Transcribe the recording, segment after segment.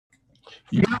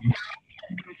You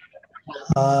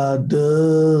are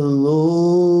the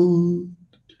Lord.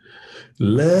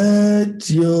 Let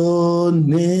your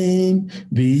name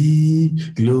be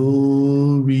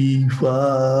glorified.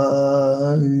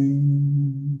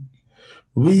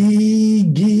 We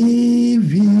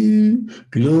give you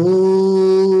glory.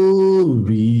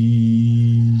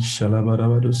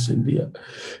 Shalabarabado Cindia.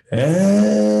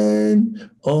 And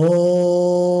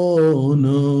honor.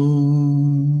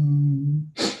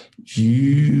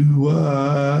 You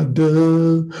are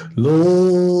the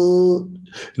Lord.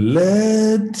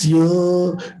 Let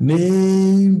your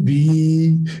name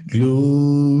be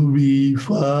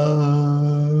glorified.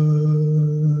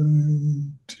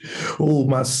 Oh,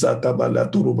 Masaka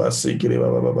Balaturu Basekere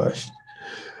Bababash.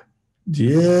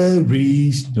 There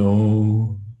is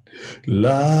no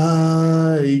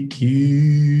like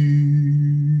you.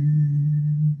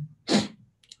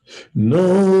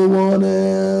 No one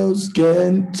else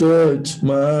can touch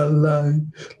my life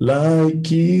like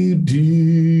you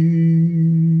do.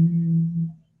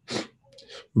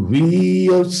 We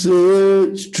have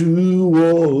searched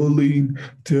through all eternity,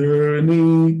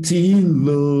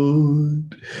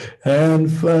 Lord, and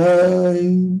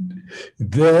find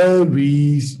there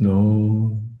is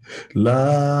no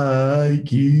like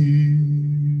you.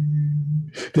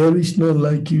 There is none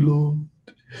like you, Lord.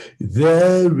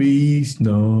 There is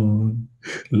none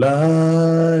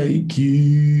like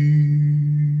you.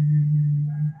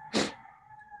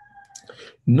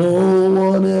 No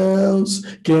one else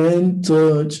can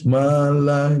touch my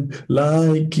life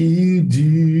like you do.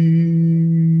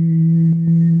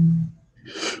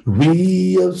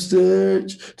 We have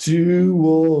searched through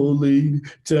all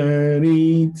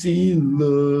eternity,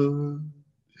 Lord,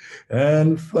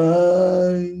 and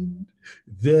find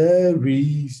there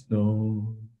is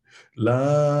none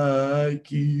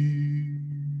like you.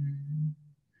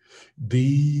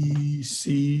 This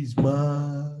is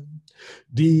my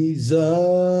desire,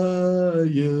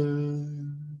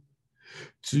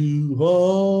 to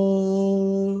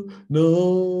honor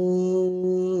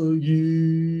you,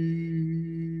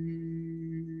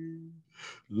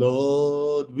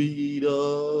 Lord, with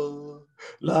all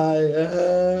I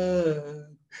have,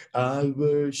 I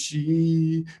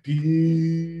worship you.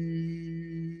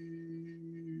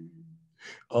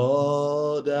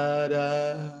 All that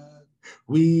I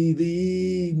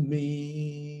within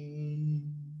me,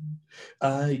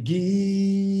 I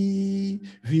give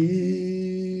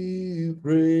you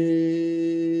praise.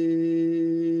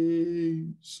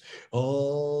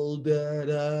 All that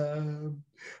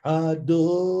I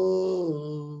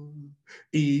adore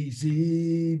is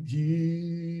in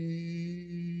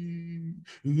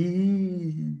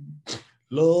you.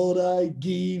 Lord, I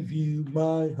give you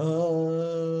my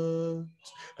heart.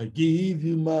 I give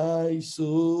you my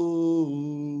soul.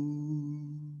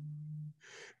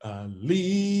 I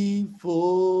live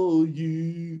for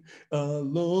you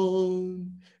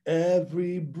alone.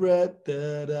 Every breath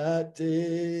that I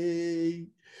take,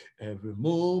 every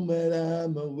moment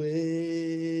I'm awake.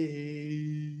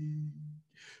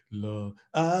 Lord,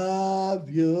 have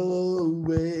your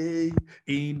way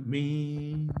in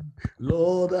me.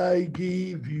 Lord, I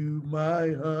give you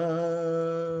my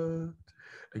heart.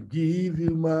 I give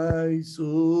you my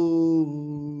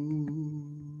soul.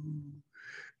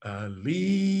 I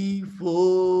live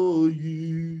for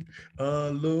you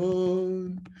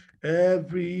alone.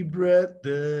 Every breath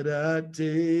that I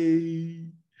take,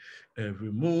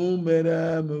 every moment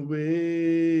I'm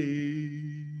awake.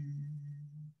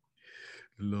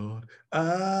 Lord,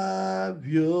 have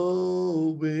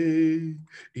your way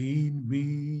in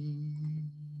me.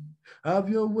 Have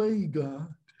your way,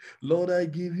 God. Lord, I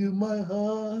give you my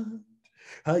heart.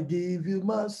 I give you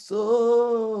my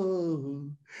soul.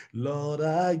 Lord,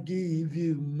 I give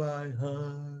you my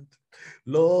heart.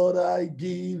 Lord, I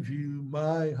give you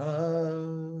my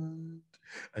heart.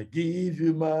 I give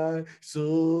you my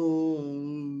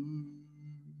soul.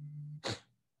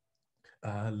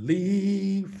 I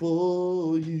live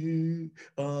for you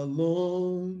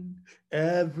alone.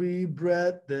 Every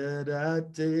breath that I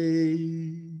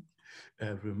take,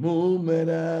 every moment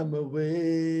I'm away.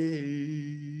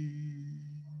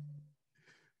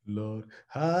 Lord,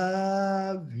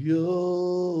 have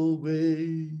your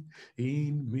way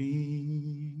in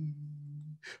me.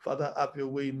 Father, have your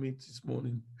way in me this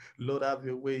morning. Lord, have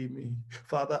your way in me.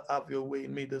 Father, have your way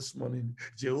in me this morning.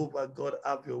 Jehovah God,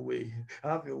 have your way.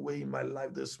 Have your way in my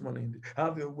life this morning.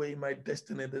 Have your way in my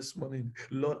destiny this morning.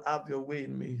 Lord, have your way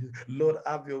in me. Lord,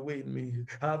 have your way in me.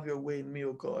 Have your way in me,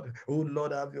 oh God. Oh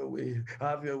Lord, have your way.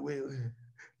 Have your way.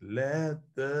 Let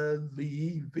the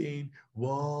living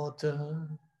water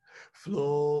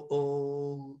flow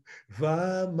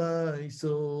over my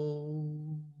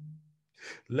soul.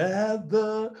 Let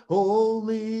the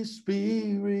Holy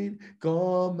Spirit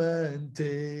come and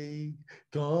take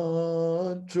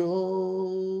control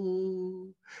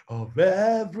of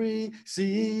every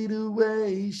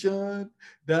situation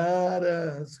that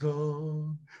has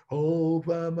gone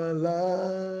over my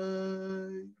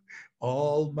life.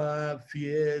 All my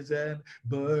fears and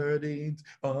burdens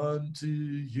unto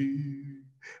you.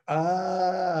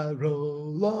 I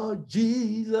roll, Lord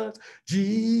Jesus,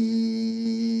 Jesus,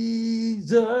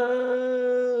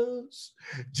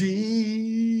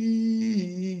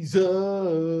 Jesus,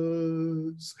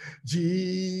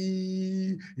 Jesus.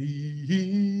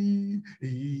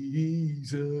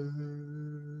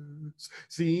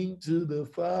 Sing to the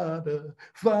Father,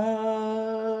 Father,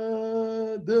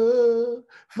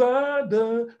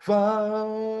 Father, Father,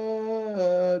 Father.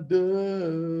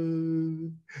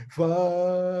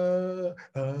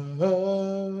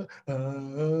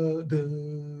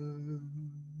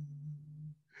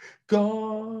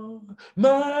 Come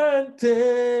and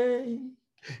take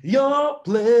your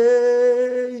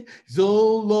place,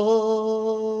 oh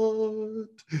Lord.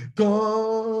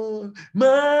 Come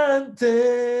and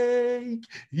take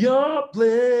your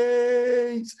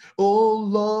place, oh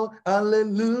Lord.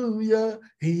 Hallelujah.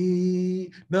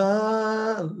 In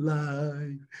our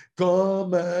life,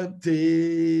 come and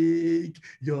take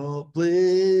your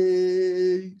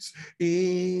place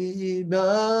in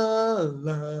our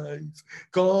lives.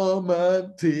 Come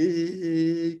and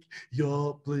take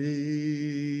your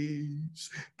place.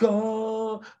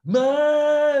 Come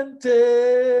and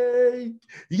take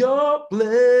your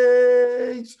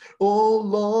place, oh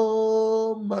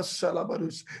Lord. Mashallah.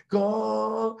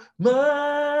 Come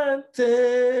and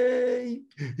take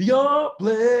your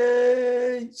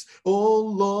place, oh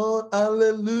Lord.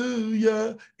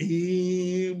 Hallelujah.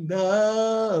 In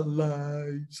our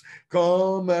lives,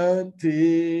 come and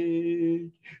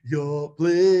take your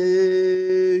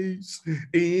place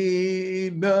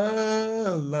in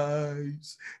our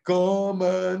lives. Come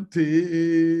and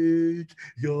take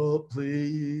your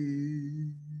place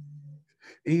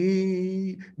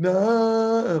in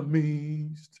our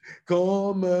midst.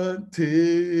 Come and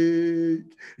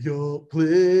take your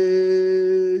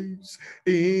place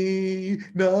in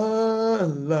our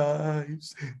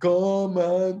lives. Come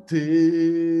and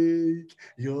take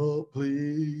your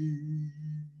place.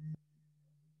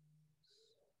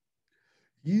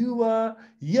 You are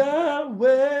Yahweh.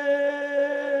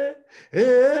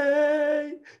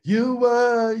 Hey, you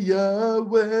are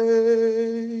Yahweh.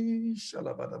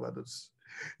 Shalabadabados.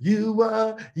 You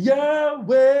are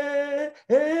Yahweh.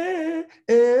 Hey,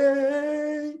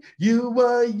 hey, you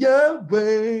are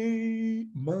Yahweh.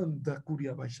 Manda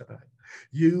kuria baisharai.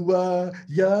 You are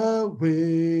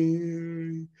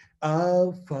Yahweh.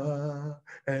 Alpha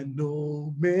and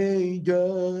Omega,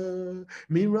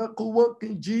 miracle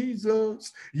working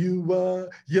Jesus, you are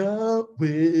Yahweh,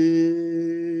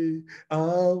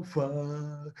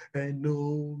 Alpha and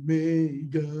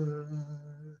Omega.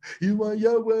 You are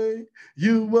Yahweh,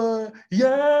 you are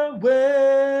Yahweh,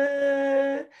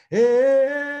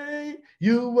 hey,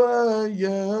 you are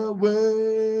Yahweh.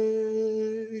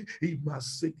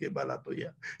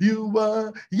 You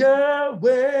are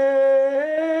Yahweh,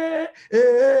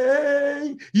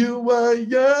 hey, you are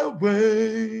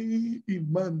Yahweh.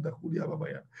 Imanda Julia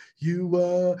Babaya. You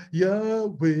are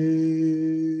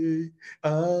Yahweh,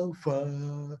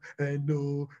 Alpha and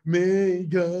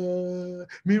Omega,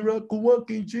 miracle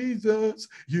working Jesus.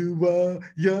 You are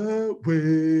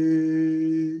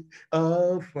Yahweh,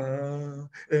 Alpha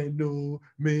and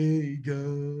Omega.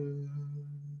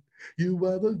 You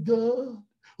are the God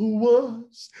who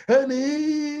was and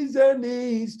is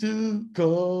to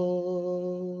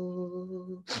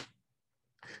come.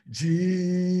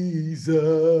 Jesus,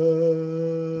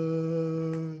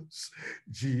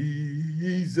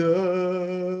 Jesus,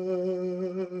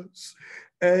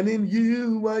 and in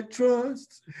you I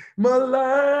trust. My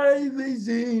life is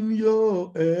in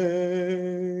your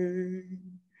hand.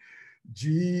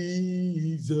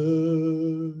 Jesus,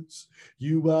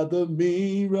 you are the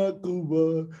miracle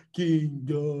working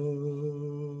God.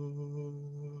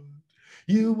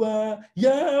 You are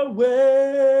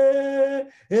Yahweh,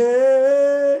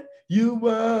 you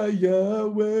are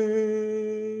Yahweh.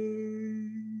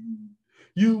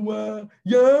 You are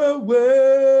Yahweh,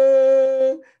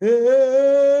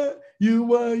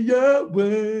 you are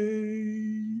Yahweh.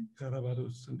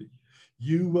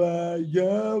 You are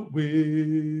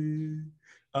Yahweh,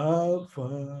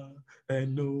 Alpha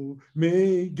and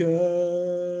Omega.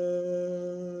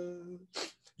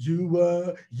 You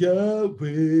are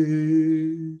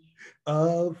Yahweh,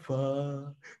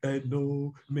 Alpha and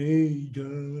Omega.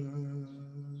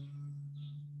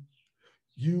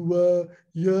 You are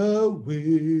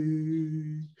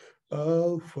Yahweh,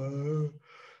 Alpha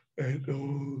and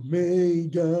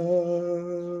Omega.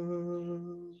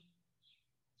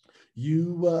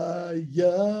 You are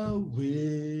Yahweh,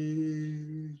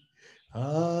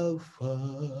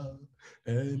 Alpha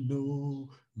and Omega.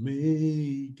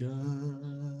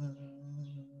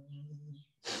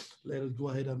 Let us go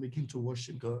ahead and begin to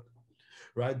worship God.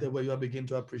 Right there where you are beginning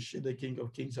to appreciate the King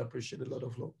of Kings, appreciate the Lord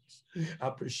of Lords,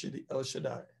 appreciate the El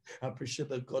Shaddai, appreciate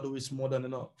the God who is more than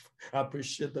enough,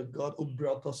 appreciate the God who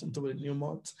brought us into a new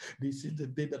month. This is the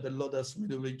day that the Lord has made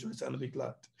to rejoice and be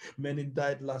glad. Many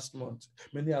died last month,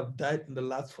 many have died in the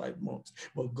last 5 months,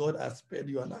 but God has spared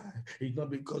you and I. It's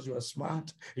not because you are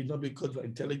smart, it's not because you are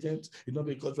intelligent, it's not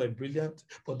because you are brilliant,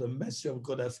 but the mercy of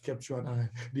God has kept you and I.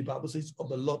 The Bible says of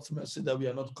the Lord's mercy that we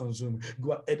are not consumed.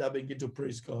 Go ahead and begin to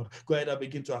praise God. Go ahead and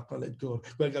begin to acknowledge God.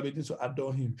 Go ahead and begin to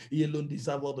adore Him. He alone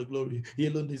deserves all the glory. He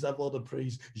alone deserves all the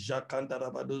praise. Father,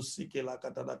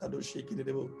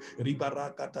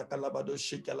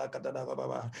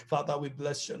 we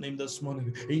bless your name this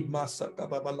morning.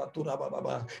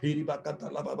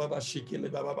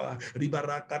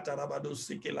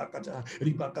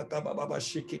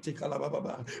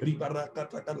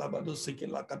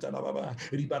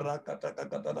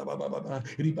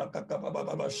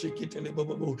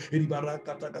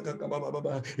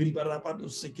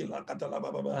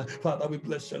 Father, we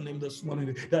bless your name this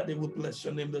morning. Daddy, we bless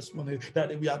your name this morning.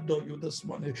 Daddy, we adore you this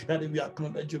morning. Daddy, we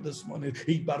acknowledge you this morning.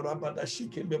 Ibarabada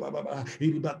shikele baba,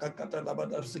 iribakakata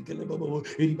labada sikele baba,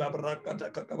 iribabarakata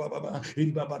kakababa,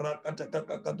 iribabarakata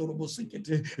kakaturubu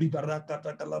sikete,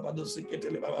 iribarakata kalabado sikete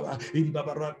baba,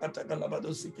 iribabarakata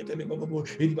kalabado sikete baba,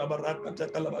 iribabarakata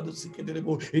kalabado sikete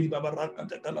baba,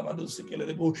 iribabarakata kalabado sikele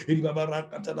baba,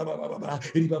 iribabarakata baba,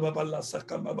 iribabala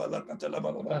sakambala katala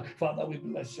baba. Father, we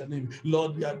bless your name.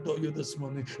 Lord, we adore you this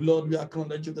morning. Lord, we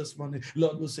acknowledge you this morning.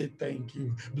 Lord, we say thank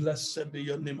you. Blessed be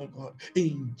your name, O God.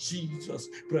 In Jesus'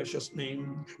 precious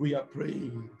name, we are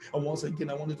praying. And once again,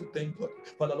 I wanted to thank God.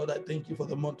 Father, Lord, I thank you for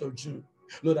the month of June.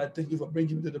 Lord, I thank you for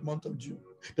bringing me to the month of June.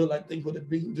 Lord, I thank you for the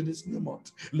bringing to this new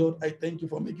month. Lord, I thank you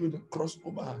for making me the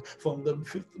crossover from the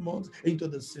 5th month into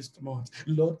the 6th month.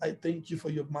 Lord, I thank you for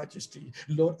your majesty.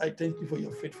 Lord, I thank you for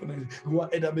your faithfulness. Go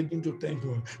ahead and begin to thank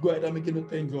God. Go ahead and begin to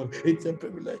thank God. It's a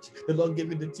privilege. The Lord gave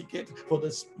you the ticket for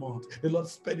this month. The Lord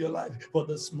spared your life for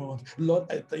this month. Lord,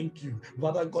 I thank you.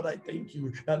 Father God, I thank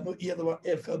you. That no ear one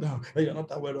ever fell down, that you're not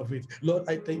aware of it. Lord,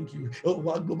 I thank you. Oh,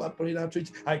 our global prayer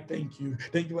outreach, I thank you.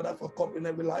 Thank you, Father, for covering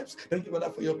every life. Thank you,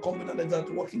 Father, for your covenant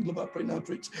that working global prayer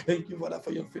outreach. Thank you, Father,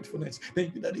 for your faithfulness.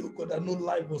 Thank you, Daddy, oh God, that no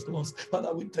life was lost.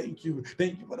 Father, we thank you.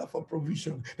 Thank you, Father, for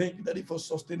provision. Thank you, Daddy, for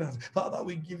sustenance. Father,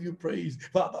 we give you praise.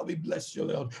 Father, we bless you,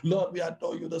 Lord. Lord, we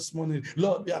adore you this morning.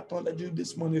 Lord, we acknowledge you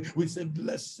this morning. We say,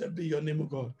 blessed be your name, O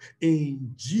God.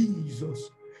 In Jesus'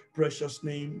 precious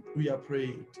name, we are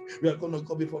prayed. We are going to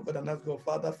go before God and ask God,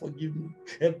 Father, forgive me.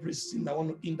 Every sin I want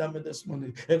to hinder me this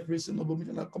morning. Every sin of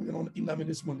omission I come, I want to hinder me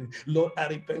this morning. Lord, I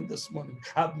repent this morning.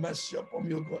 Have mercy upon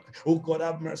me, O God. Oh God,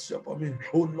 have mercy upon me.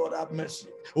 Oh Lord, have mercy.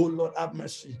 Oh Lord, have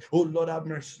mercy. Oh Lord, have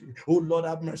mercy. Oh Lord,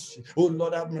 have mercy. Oh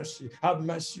Lord, have mercy. Have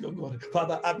mercy, O God.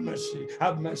 Father, have mercy.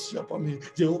 Have mercy upon me.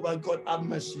 Jehovah God, have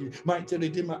mercy. Mighty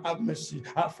Redeemer, have mercy.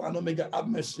 Alpha and Omega, have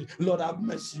mercy. Lord, have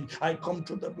mercy. I come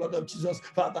through the blood of Jesus.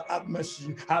 Father, have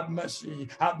mercy. Have mercy.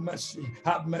 Have mercy.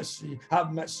 Have mercy.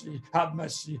 Have mercy. Have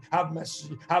mercy. Have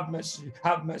mercy. Have mercy.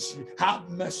 Have mercy. Have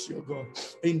mercy, O God.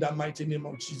 In the mighty name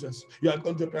of Jesus. You are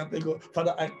going to pray and thank God.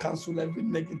 Father, I cancel every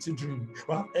negative dream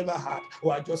or I've ever had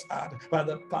or I just had by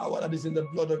the power that is in the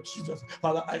blood of Jesus.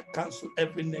 Father, I cancel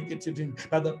every negative dream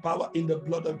by the power in the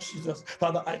blood of Jesus.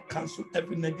 Father, I cancel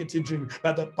every negative dream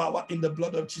by the power in the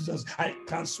blood of Jesus. I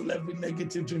cancel every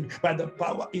negative dream by the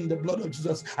power in the blood of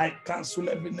Jesus. I cancel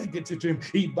every negative dream.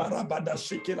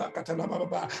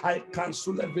 I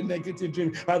cancel every negative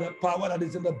dream by the power that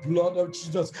is in the blood of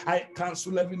Jesus. I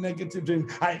cancel every negative dream.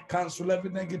 I cancel every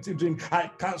negative dream.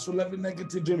 I cancel every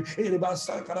negative dream.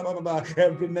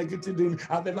 Every negative dream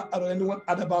I've ever had anyone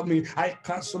had about me, I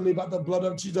cancel it by the blood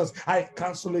of Jesus. I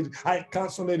cancel it. I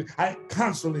cancel it. I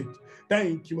cancel it.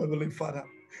 Thank you, Heavenly Father.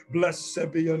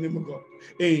 Blessed be your name, O God.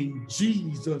 In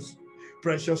Jesus'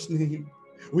 precious name,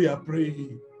 we are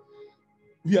praying.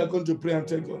 We are going to pray and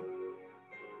tell God.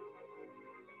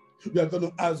 We are going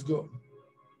to ask God.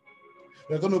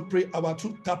 We are going to pray our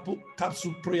 2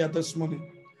 capsule prayer this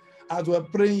morning. As we were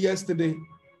praying yesterday,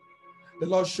 the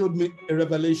Lord showed me a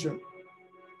revelation.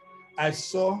 I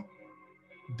saw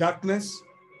darkness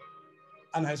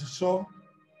and I saw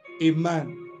a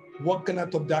man walking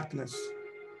out of darkness.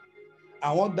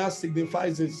 And what that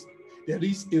signifies is there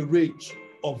is a rage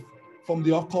from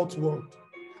the occult world.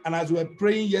 And as we were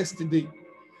praying yesterday,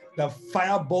 the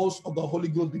fireballs of the Holy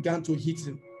Ghost began to hit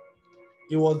him.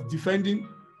 He was defending,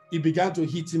 it began to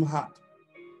hit him hard.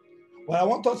 Well, I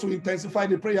want us to intensify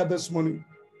the prayer this morning.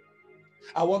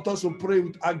 I want us to pray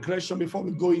with aggression before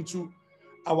we go into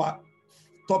our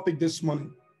topic this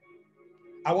morning.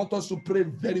 I want us to pray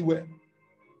very well.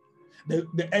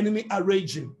 The enemy are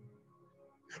raging.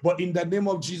 But in the name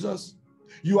of Jesus,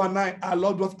 you and I, our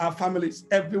loved ones, our families,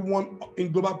 everyone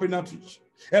in Global Prayer Outreach,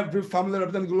 every family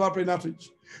representing Global Prayer Outreach,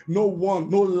 no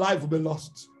life will be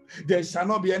lost. There shall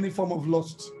not be any form of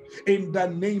loss. In the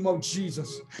name of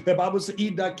Jesus, the Bible says, "He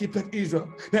that keepeth Israel,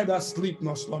 neither sleep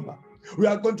nor slumber." We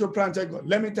are going to pray and tell God.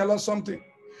 Let me tell us something.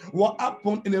 What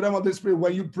happened in the realm of the spirit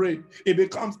when you pray, it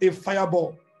becomes a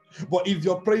fireball. But if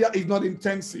your prayer is not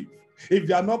intensive, if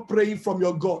you are not praying from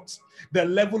your guts, the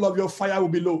level of your fire will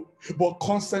be low. But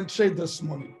concentrate this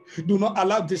morning. Do not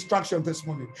allow distraction this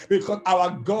morning, because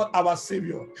our God, our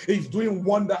Savior, is doing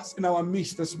wonders in our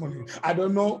midst this morning. I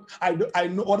don't know. I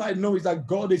know what I know is that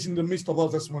God is in the midst of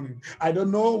us this morning. I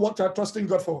don't know what you're trusting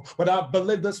God for, but I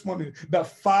believe this morning the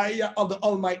fire of the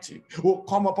Almighty will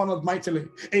come upon us mightily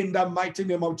in the mighty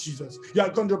name of Jesus. You are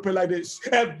going to pray like this: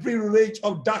 every rage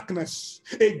of darkness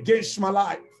against my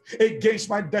life, against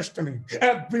my destiny,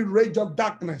 every rage of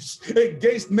darkness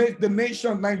against the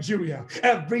nation of Nigeria,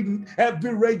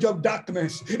 every rage of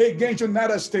darkness against the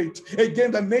United States,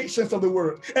 against the nations of the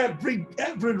world, every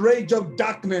rage of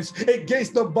darkness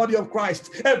against the body of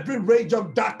Christ, every rage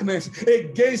of darkness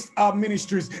against our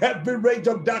ministries, every rage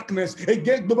of darkness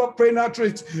against Global Prayer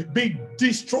Outreach, be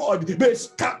destroyed, be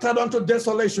scattered unto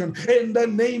desolation in the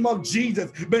name of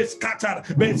Jesus. Be scattered,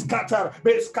 be scattered,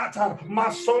 be scattered.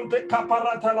 Masonte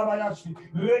kaparata labayashi,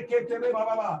 reketele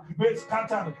bababa, be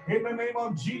scattered in the name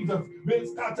of Jesus. Be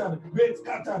scattered, be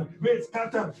scattered, be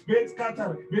scattered, be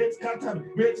scattered, be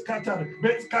scattered, be scattered,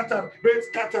 be scattered, be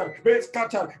scattered, be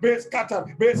scattered, be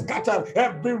scattered, be scattered.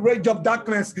 Every rage of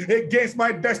darkness against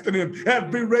my destiny,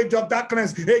 every rage of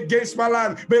darkness against my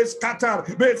life, be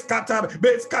scattered, be scattered,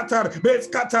 be scattered, be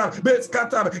scattered, be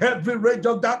scattered. Every rage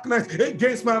of darkness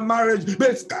against my marriage,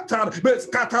 be scattered, be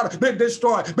scattered, be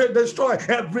destroyed, be destroyed.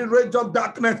 Every rage of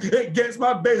darkness against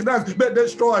my business, be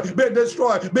destroyed, be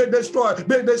destroyed, be destroyed,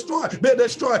 be destroyed, be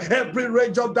destroyed. Every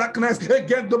rage of darkness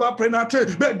against the prenatal,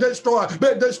 be destroyed,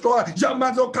 be destroyed.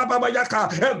 Yamazo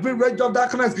kababayaka. Every rage of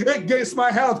darkness against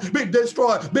my health, be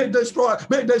destroyed, be destroyed,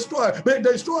 be destroyed, be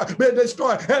destroyed, be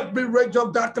destroyed. Every rage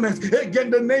of darkness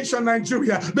against the nation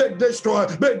Nigeria, be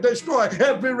destroyed, be destroyed.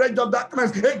 Every rage of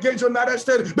darkness against the United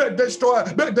States, be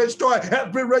destroyed, be destroyed.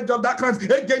 Every rage of darkness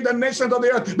against the nations of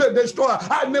the earth, be destroyed.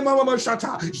 Anima mama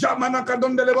shata, Jamana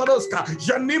kadondele baroska,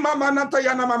 Janima manata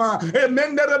yana mama,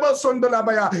 Emenderebo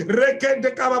sondolabaya, Reke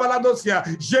de kababaladosia,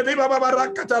 Jediba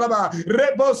babarakatalaba,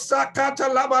 Rebosa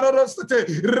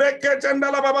katalabarosate, Reke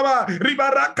tendala baba,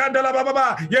 Ribaraka de la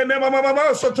baba, Yenema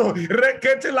mama soto,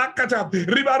 Reke telakata,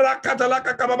 Ribarakata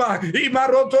laka kababa,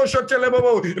 Imaroto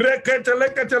shotelebo, Reke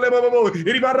telekelebo,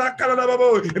 Ribaraka la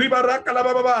babo, Ribaraka la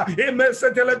baba,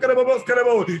 Imesetelekebo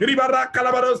skelebo, Ribaraka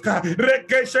la baroska,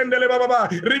 Reke shendele baba,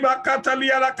 Ribakata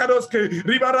liala kadoske,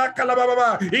 Ribaraka la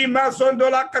baba,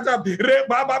 Imasondola kata,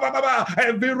 Rebaba,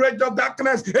 every rage of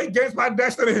darkness against my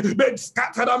destiny, be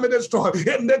scattered and be destroyed.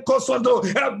 In the Kosondo,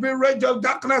 every rage of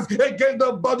darkness against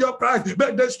the body of Christ,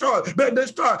 be destroyed, be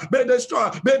destroyed, be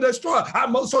destroyed, be destroyed.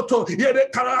 I'm also told,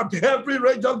 every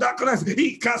rage of darkness,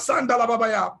 Ikasanda la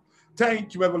babaya.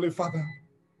 Thank you, Heavenly Father.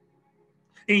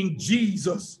 In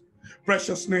Jesus'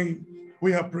 precious name,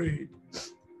 we have prayed.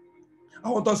 I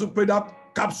want us to pray that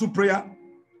capsule prayer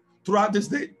throughout this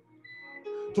day,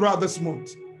 throughout this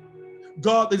month.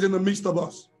 God is in the midst of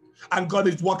us, and God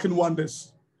is working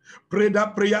wonders. Pray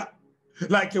that prayer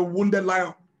like a wounded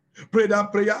lion. Pray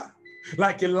that prayer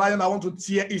like a lion. I want to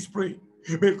tear his prey,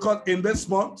 because in this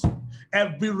month,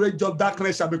 every rage of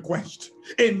darkness shall be quenched.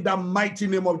 In the mighty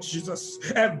name of Jesus,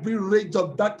 every rage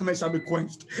of darkness shall be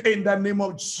quenched. In the name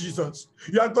of Jesus,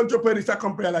 you are going to pray the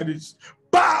second prayer like this: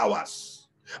 powers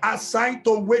assigned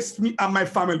to waste me and my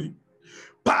family,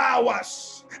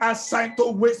 powers assigned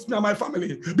to waste me and my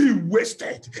family, be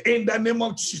wasted in the name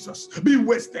of Jesus. Be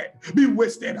wasted, be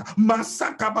wasted.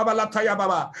 Masaka babalataya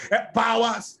baba.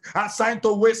 Powers assigned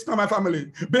to waste me and my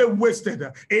family, be wasted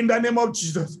in the name of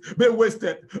Jesus. Be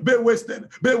wasted, be wasted,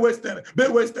 be wasted, be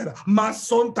wasted.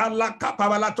 Masonta la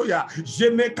kapabalatoya,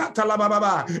 jene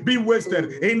katalababa. Be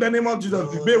wasted in the name of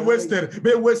Jesus. Be wasted,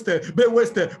 be wasted, be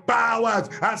wasted. Powers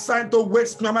assigned to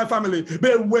waste me and my family,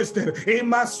 be wasted.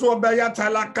 Imasobayata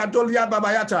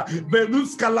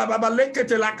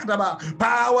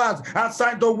Powers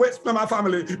assigned to waste my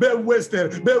family, be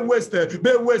wasted, be wasted,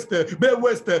 be wasted, be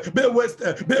wasted, be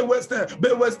wasted, be wasted,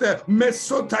 be wasted.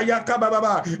 Mesotayaka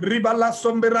baba, ribala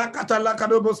sombera katalaka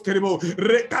dobos keribo,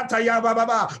 rekataya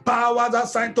baba. Powers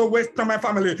assigned to waste my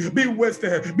family, be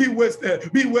wasted, be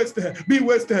wasted, be wasted, be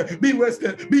wasted, be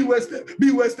wasted, be wasted, be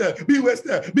wasted, be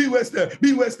wasted, be wasted,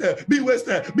 be wasted, be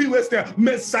wasted, be wasted.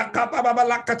 Mesaka baba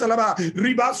la katalaba,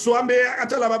 riba swambe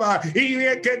katalaba,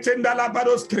 ine ketenda la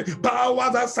bados.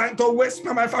 Powers assigned to waste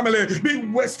my family, be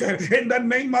wasted in the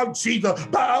name of Jesus.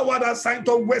 Powers assigned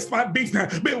to waste my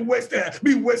business, be wasted,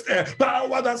 be wasted.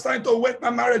 Powers assigned to waste my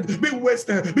marriage, be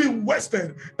wasted, be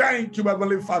wasted. Thank you,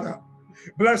 Heavenly Father.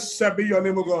 Blessed be your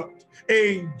name, O God.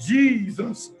 In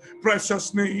Jesus'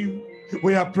 precious name,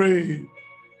 we are praying.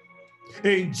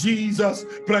 In Jesus'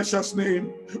 precious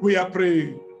name, we are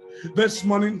praying. This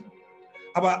morning,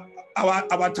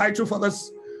 our title for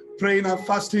this praying and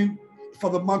fasting for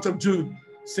the month of June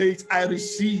says, I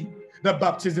receive the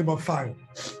baptism of fire.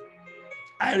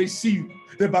 I receive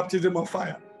the baptism of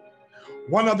fire.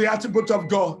 One of the attributes of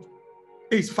God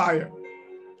is fire.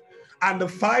 And the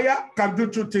fire can do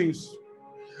two things.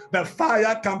 The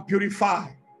fire can purify.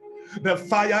 The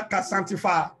fire can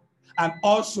sanctify. And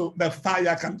also the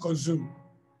fire can consume.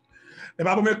 The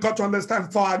Bible makes us to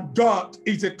understand, for our God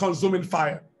is a consuming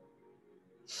fire.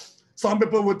 Some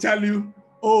people will tell you,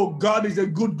 oh, God is a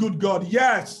good, good God.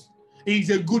 Yes, he's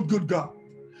a good, good God.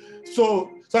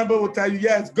 So some people will tell you,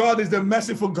 yes, God is a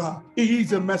merciful God. He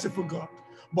is a merciful God.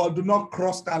 But do not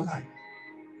cross that line.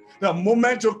 The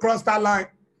moment you cross that line,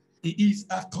 he is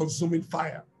a consuming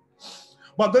fire.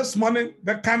 But this morning,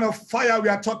 the kind of fire we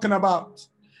are talking about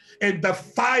is the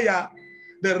fire,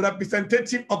 the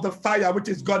representative of the fire, which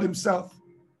is God himself.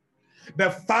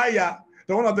 The fire,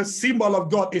 the one of the symbol of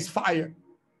God is fire.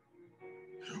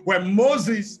 When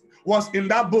Moses was in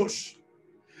that bush,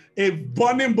 a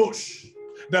burning bush,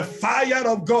 the fire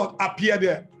of God appeared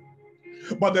there.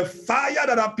 But the fire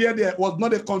that appeared there was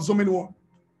not a consuming one.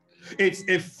 It's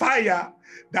a fire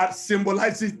that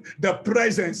symbolizes the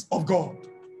presence of God.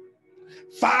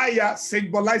 Fire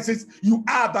symbolizes you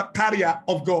are the carrier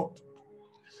of God.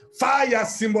 Fire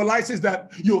symbolizes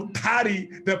that you carry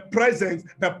the presence,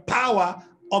 the power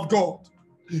of God.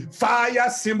 Fire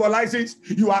symbolizes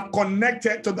you are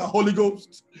connected to the Holy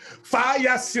Ghost.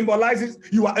 Fire symbolizes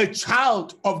you are a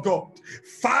child of God.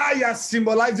 Fire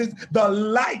symbolizes the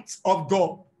light of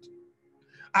God.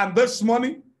 And this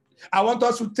morning, I want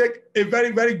us to take a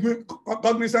very, very good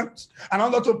cognizance, and I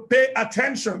want us to pay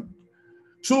attention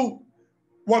to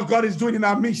what God is doing in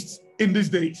our midst in these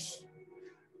days.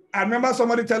 I remember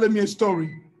somebody telling me a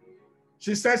story.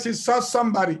 She said he saw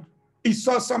somebody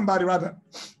rather.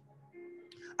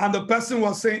 And the person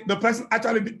was saying, the person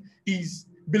actually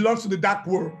belongs to the dark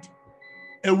world,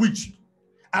 a witch.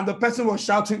 And the person was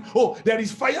shouting, oh, there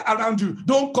is fire around you.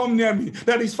 Don't come near me.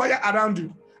 There is fire around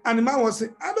you. And the man was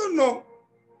saying, I don't know.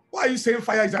 Why are you saying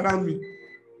fire is around me?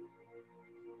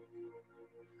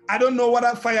 I don't know what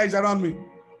that fire is around me.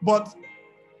 But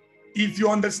if you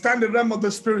understand the realm of the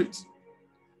spirit,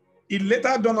 it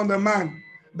later dawned on the man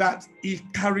that he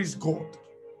carries God.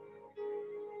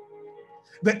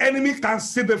 The enemy can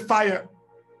see the fire.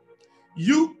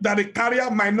 You, that the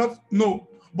carrier, might not know.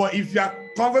 But if you are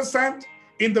conversant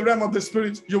in the realm of the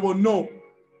spirit, you will know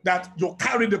that you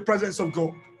carry the presence of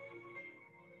God.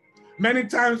 Many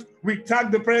times we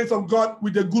tag the presence of God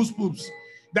with the goosebumps.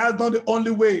 That's not the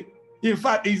only way. In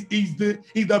fact, it's the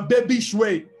babyish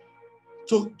way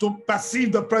to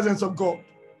perceive the presence of God.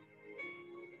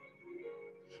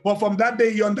 But from that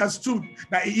day, he understood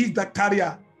that he is the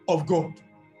carrier of God.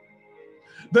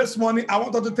 This morning, I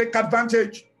want us to take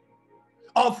advantage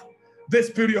of this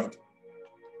period.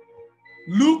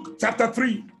 Luke chapter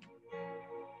 3.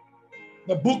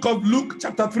 The book of Luke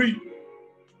chapter 3.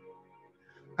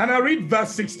 And I read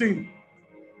verse 16.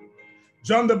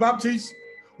 John the Baptist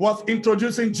was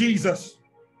introducing Jesus.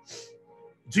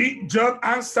 John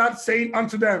answered, saying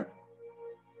unto them,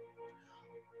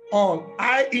 all,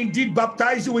 I indeed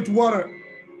baptize you with water,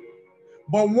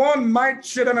 but one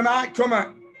mightier than I cometh,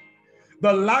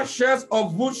 the lashes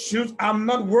of whose shoes I'm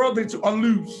not worthy to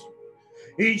unloose.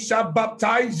 He shall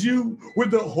baptize you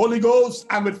with the Holy Ghost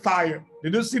and with fire.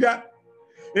 Did you see that?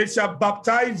 It shall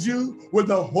baptize you with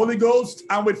the Holy Ghost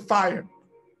and with fire.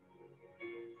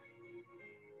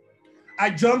 I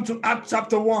jump to Acts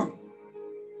chapter 1.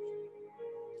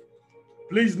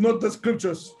 Please note the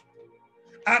scriptures.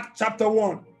 Acts chapter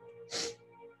 1.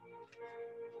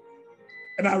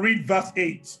 And I read verse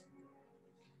 8.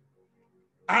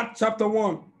 Acts chapter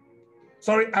 1.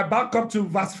 Sorry, I back up to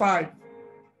verse 5.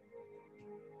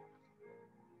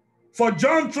 For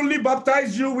John truly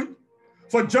baptized you with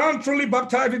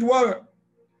water,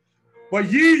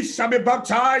 but ye shall be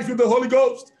baptized with the Holy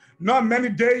Ghost not many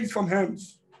days from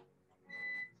hence.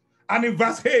 And in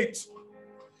verse 8,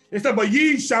 it said, but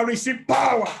ye shall receive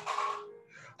power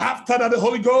after that the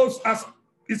Holy Ghost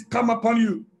is come upon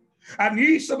you. And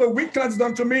ye shall be witnesses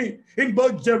unto me in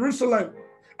both Jerusalem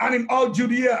and in all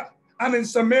Judea and in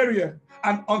Samaria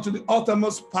and unto the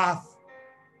uttermost path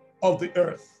of the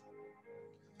earth.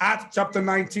 Acts chapter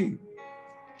 19.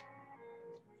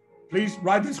 Please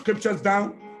write the scriptures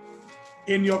down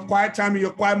in your quiet time, in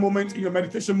your quiet moment, in your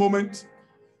meditation moment.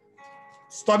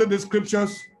 Study the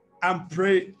scriptures and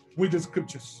pray with the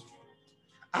scriptures.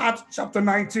 Acts chapter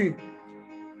 19.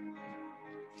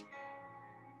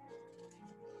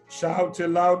 Shout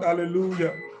aloud,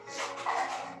 hallelujah.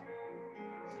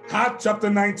 Acts chapter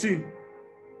 19.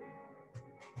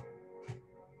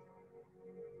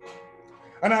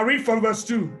 And I read from verse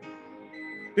 2.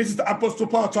 This is the Apostle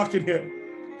Paul talking here.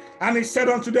 And he said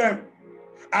unto them,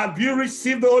 have you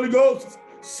received the Holy Ghost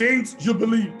since you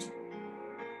believed?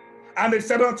 And they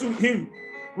said unto him,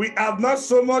 we have not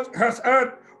so much as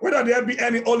heard whether there be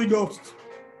any Holy Ghost.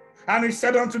 And he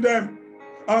said unto them,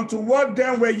 unto what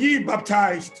then were ye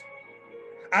baptized?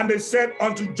 And they said,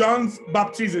 unto John's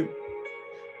baptism.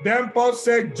 Then Paul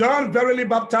said, John verily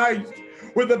baptized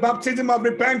with the baptism of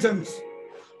repentance,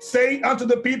 saying unto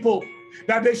the people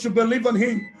that they should believe on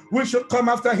him which should come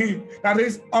after him, that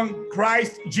is, on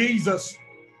Christ Jesus.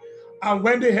 And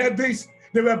when they heard this,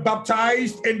 they were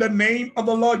baptized in the name of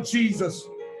the Lord Jesus.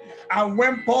 And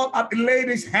when Paul had laid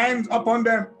his hands upon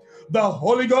them, the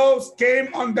Holy Ghost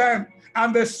came on them,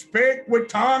 and they spake with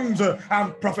tongues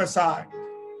and prophesied.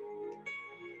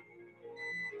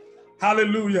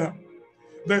 Hallelujah.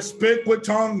 They spake with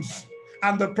tongues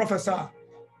and they prophesied.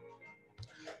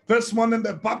 This morning,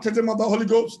 the baptism of the Holy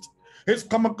Ghost is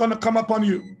going to come upon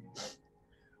you.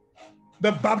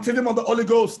 The baptism of the Holy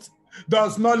Ghost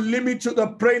does not limit to the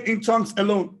praying in tongues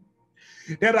alone.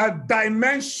 There are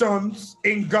dimensions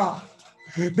in God.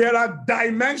 There are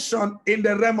dimensions in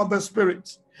the realm of the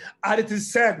spirit. And it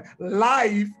is said,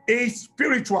 life is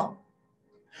spiritual.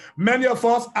 Many of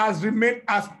us has remained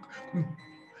as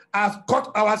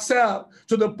caught ourselves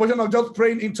to the position of just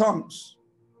praying in tongues.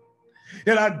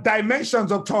 There are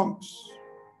dimensions of tongues.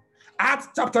 Acts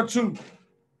chapter 2.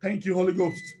 Thank you, Holy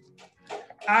Ghost.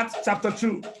 Acts chapter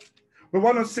 2. We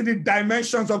want to see the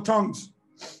dimensions of tongues.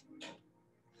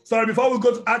 Sorry, before we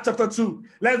go to Acts chapter 2,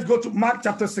 let's go to Mark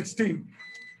chapter 16.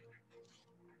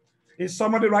 Is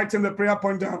somebody writing the prayer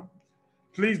point down?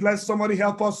 Please let somebody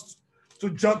help us to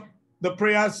jot the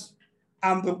prayers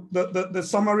and the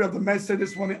summary of the message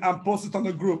this morning and post it on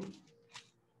the group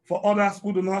for others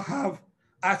who do not have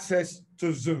access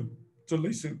to Zoom to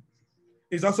listen.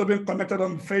 It's also being connected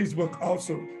on Facebook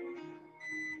also.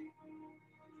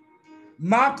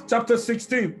 Mark chapter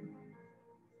 16.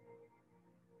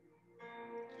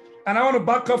 And I want to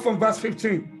back up from verse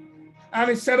 15. And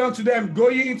he said unto them, go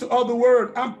ye into all the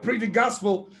world and preach the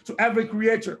gospel to every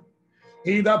creature.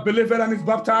 He that believeth and is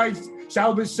baptized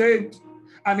shall be saved,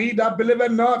 and he that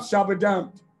believeth not shall be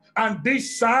damned. And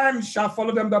these signs shall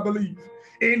follow them that believe.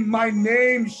 In my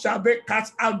name shall they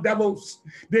cast out devils.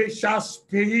 They shall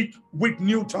speak with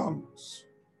new tongues.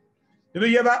 Did you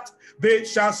hear that? They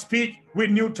shall speak with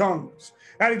new tongues.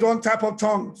 That is one type of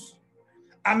tongues.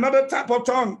 Another type of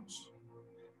tongues.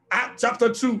 Acts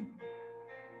chapter 2.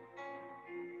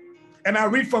 And I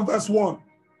read from verse 1.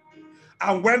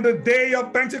 And when the day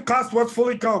of Pentecost was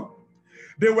fully come,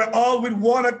 they were all with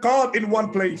one accord in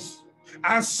one place.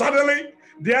 And suddenly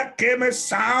there came a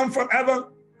sound from heaven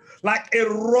like a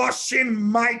rushing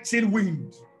mighty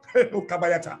wind.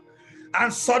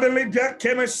 And suddenly there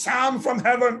came a sound from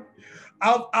heaven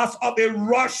as of a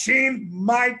rushing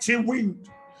mighty wind.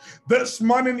 This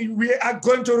morning we are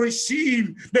going to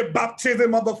receive the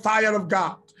baptism of the fire of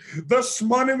God. This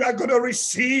morning we are going to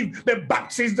receive the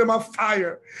baptism of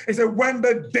fire. It said when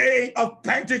the day of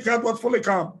Pentecost was fully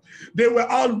come, they were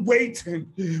all waiting.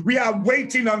 We are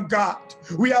waiting on God.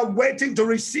 We are waiting to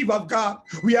receive of God.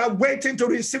 We are waiting to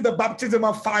receive the baptism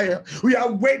of fire. We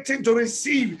are waiting to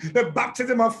receive the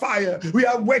baptism of fire. We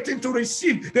are waiting to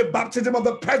receive the baptism of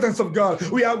the presence of God.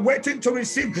 We are waiting to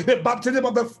receive the baptism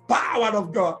of the power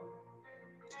of God.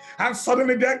 And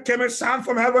suddenly there came a sound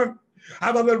from heaven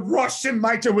out of a rushing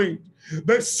mighty wind.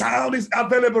 The sound is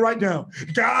available right now.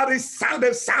 God is sound,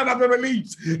 the sound of the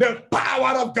release. The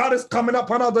power of God is coming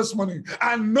upon us this morning,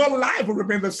 and no life will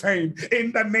remain the same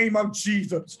in the name of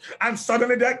Jesus. And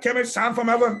suddenly there came a sound from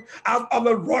heaven out of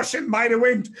the rushing mighty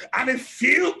wind, and it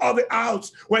filled all the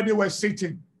house where they were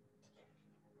sitting.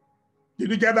 Did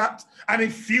you get that? And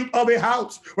it filled all the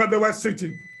house where they were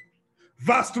sitting.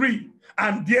 Verse 3,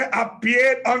 and there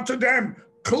appeared unto them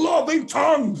cloven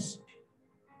tongues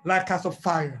like as of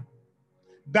fire.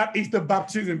 That is the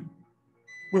baptism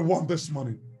we want this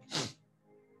morning.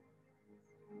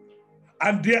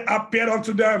 And there appeared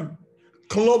unto them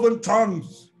cloven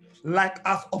tongues like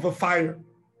as of a fire,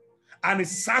 and it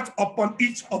sat upon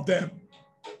each of them.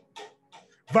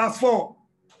 Verse 4,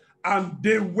 and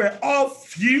they were all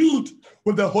filled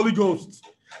with the Holy Ghost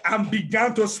and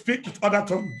began to speak with other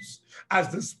tongues as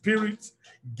the Spirit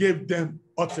gave them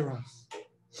utterance.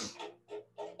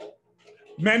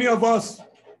 Many of us,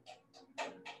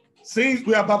 since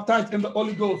we are baptized in the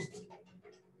Holy Ghost,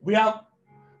 our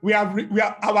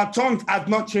tongues have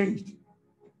not changed.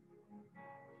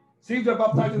 Since we are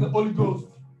baptized in the Holy Ghost,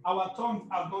 our tongues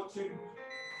have not changed.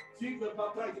 Since we are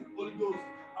baptized in the Holy Ghost,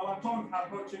 our tongues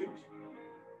have not changed.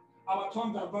 Our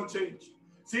tongues have not changed.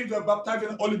 Since we are baptized in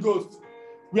the Holy Ghost,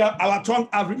 our tongue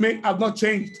have not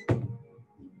changed.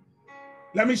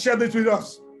 Let me share this with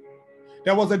us.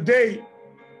 There was a day,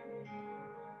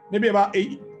 maybe about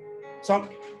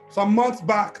some months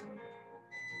back.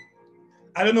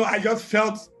 I don't know, I just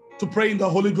felt to pray in the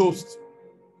Holy Ghost.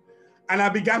 And I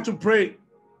began to pray.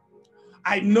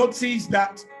 I noticed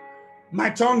that my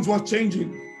tongues was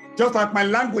changing, just like my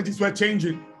languages were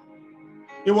changing.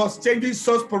 It was changing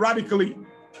so sporadically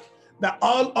that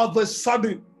all of a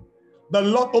sudden, the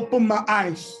Lord opened my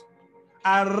eyes.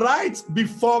 And right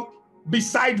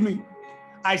beside me,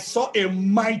 I saw a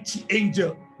mighty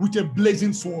angel with a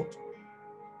blazing sword.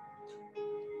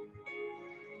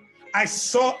 I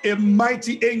saw a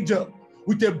mighty angel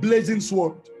with a blazing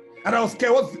sword. And I was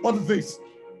scared. What is this?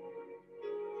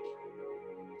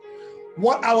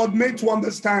 What I was made to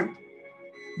understand,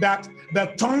 that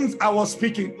the tongues I was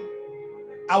speaking,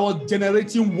 I was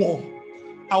generating war.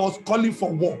 I was calling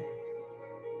for war.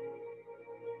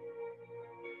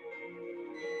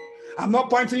 I'm not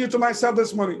pointing you to myself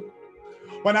this morning,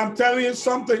 but I'm telling you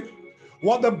something,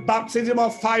 what the baptism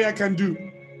of fire can do.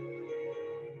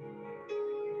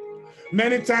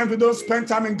 Many times we don't spend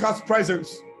time in God's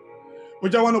presence. We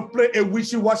just want to pray a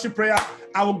wishy-washy prayer.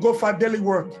 I will go for daily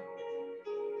work.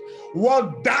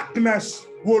 What darkness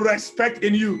will respect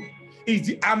in you is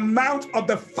the amount of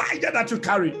the fire that you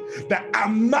carry, the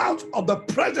amount of the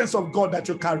presence of God that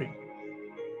you carry.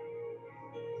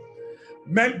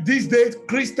 Men, these days,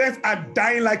 Christians are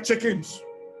dying like chickens.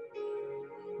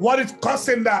 What is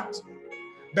causing that?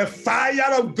 The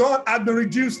fire of God has been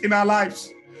reduced in our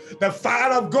lives. The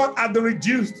fire of God has been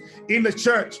reduced in the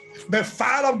church. The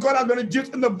fire of God has been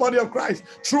reduced in the body of Christ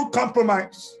through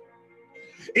compromise.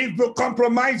 If you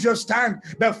compromise your stand,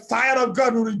 the fire of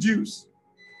God will reduce.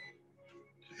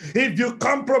 If you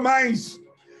compromise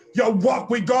your walk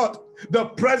with God, the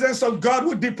presence of God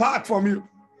will depart from you.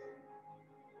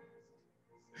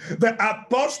 The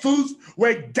apostles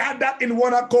were gathered in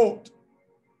one accord.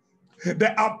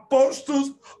 The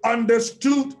apostles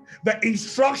understood the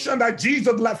instruction that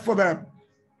Jesus left for them.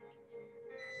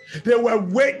 They were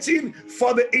waiting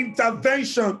for the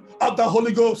intervention of the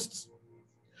Holy Ghost.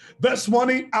 This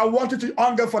morning, I want you to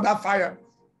hunger for that fire.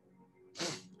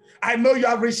 I know you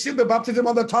have received the baptism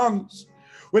of the tongues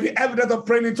with the evidence of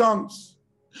praying in tongues.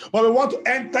 But we want to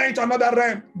enter into another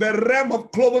realm, the realm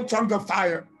of cloven tongues of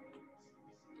fire.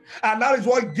 And that is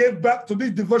what gave birth to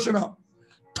this devotional,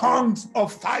 Tongues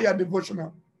of Fire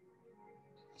devotional.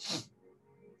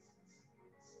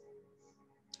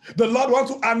 The Lord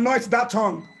wants to anoint that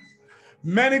tongue.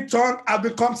 Many tongues have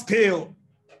become stale.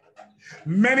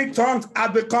 Many tongues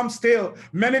have become stale.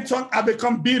 Many tongues have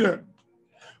become bitter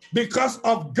because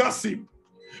of gossip,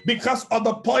 because of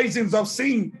the poisons of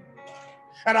sin,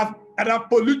 and have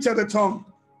polluted the tongue.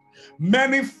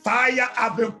 Many fire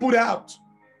have been put out.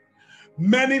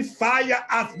 Many fire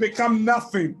has become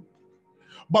nothing.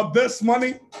 But this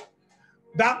morning,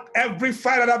 that every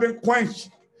fire that has been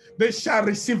quenched, they shall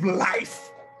receive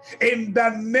life in the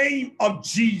name of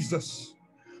Jesus.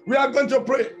 We are going to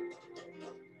pray.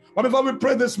 But before we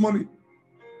pray this morning,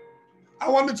 I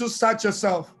want you to search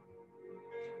yourself.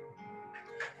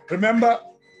 Remember,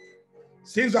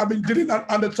 since I've been dealing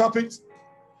on the topics,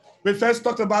 we first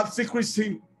talked about secret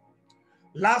sin.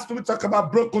 Last week we talked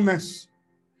about brokenness.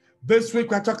 This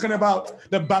week we're talking about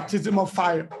the baptism of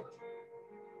fire.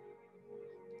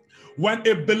 When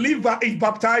a believer is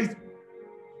baptized,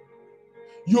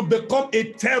 you become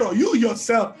a terror. You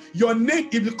yourself, your name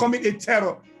is becoming a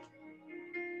terror.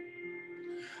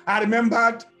 I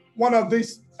remembered one of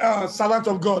these servants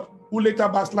of God who later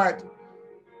backslid,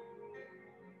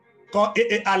 called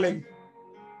A.A. Allen.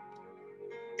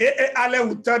 A.A. Allen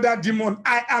would tell that demon,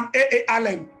 I am A.A.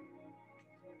 Allen.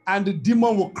 and the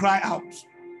demon will cry out.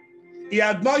 He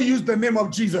had not used the name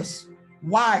of Jesus.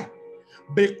 Why?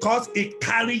 Because it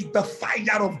carries the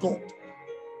fire of God.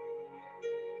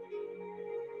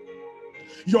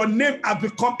 Your name has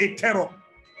become a terror.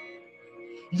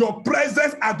 Your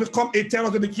presence has become a terror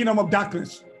to the kingdom of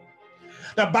darkness.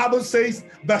 The Bible says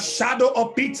the shadow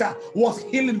of Peter was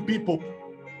healing people.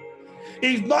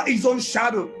 It's not his own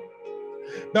shadow.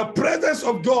 The presence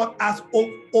of God has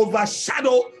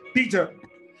overshadowed Peter,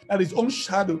 and his own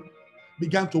shadow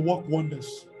began to work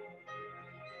wonders.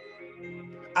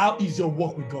 How is your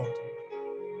walk with God?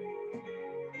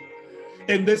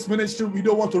 In this ministry, we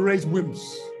don't want to raise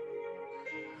whims.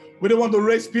 We don't want to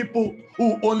raise people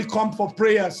who only come for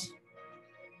prayers.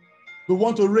 We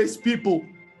want to raise people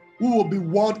who will be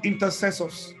world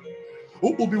intercessors,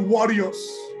 who will be warriors,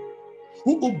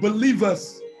 who will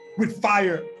believers with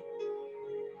fire.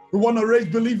 We want to raise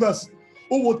believers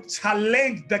who will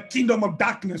challenge the kingdom of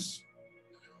darkness,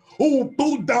 who will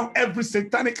pull down every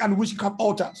satanic and witchcraft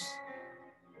altars.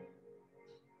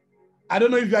 I don't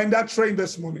know if you're in that train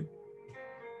this morning.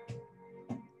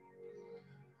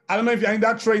 I don't know if you're in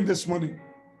that train this morning.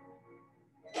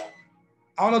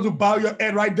 I want you to bow your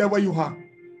head right there where you are.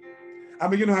 I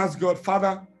begin to ask God,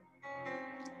 Father,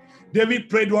 David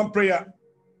prayed one prayer.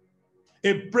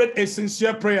 He prayed a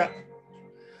sincere prayer.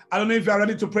 I don't know if you are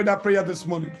ready to pray that prayer this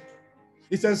morning.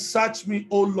 He says, search me,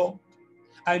 O Lord.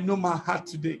 I know my heart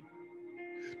today.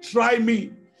 Try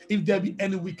me if there be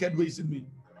any wicked ways in me.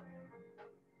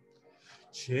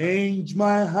 Change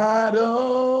my heart,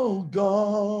 oh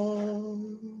God.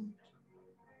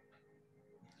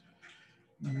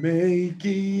 Make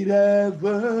it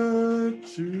ever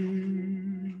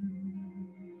true.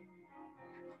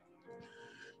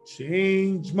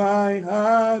 Change my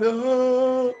heart,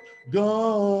 oh God.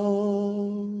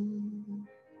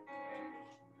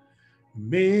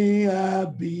 May I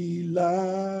be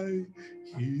like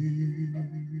you.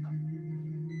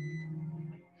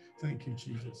 Thank you,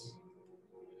 Jesus.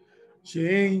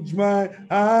 Change my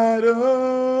heart,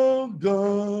 oh God.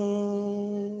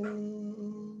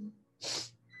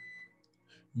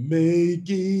 Make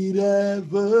it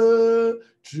ever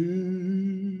true.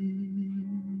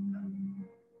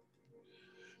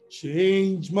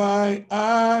 Change my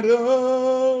heart,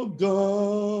 oh God.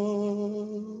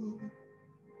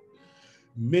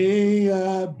 May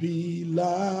I be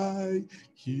like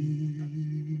you.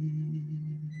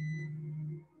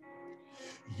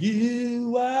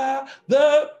 You are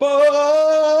the potter.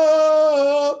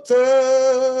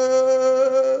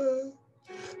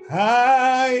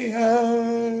 I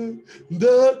am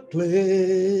the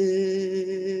clay.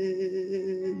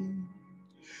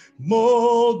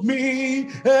 Mold me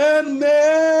and make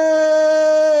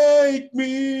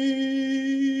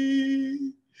me.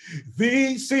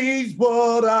 This is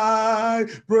what I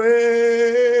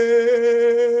pray.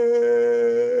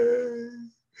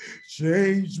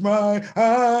 Change my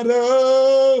heart,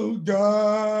 oh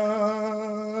God.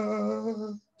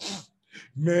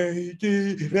 Make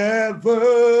it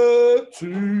ever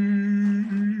true.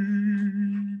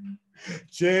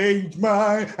 Change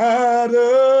my heart,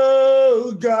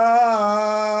 oh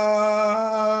God.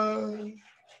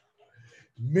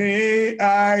 May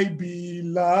I be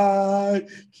like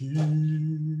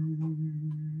you.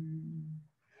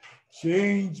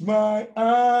 Change my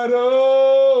heart,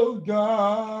 oh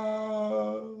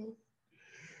God.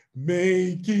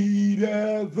 Make it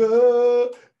ever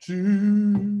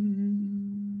true.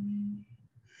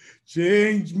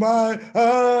 Change my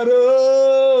heart,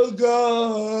 oh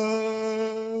God.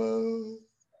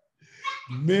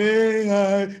 May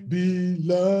I be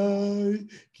like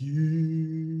you.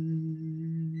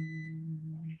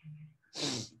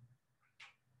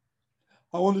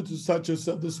 I want you to search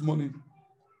yourself this morning.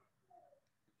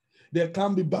 There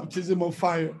can be baptism of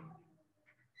fire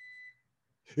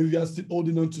if you are still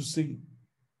holding on to sin.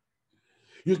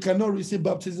 You cannot receive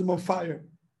baptism of fire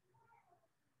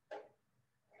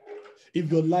if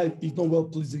your life is not well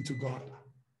pleasing to God.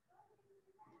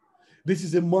 This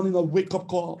is a morning of wake-up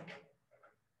call.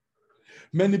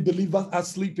 Many believers are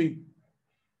sleeping.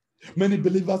 Many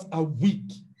believers are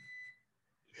weak.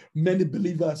 Many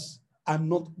believers are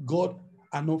not God,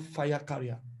 are not fire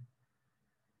carrier.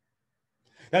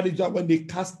 That is why when they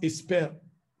cast a spell,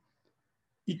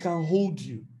 it can hold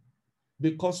you.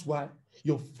 Because why?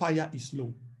 Your fire is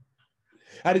low.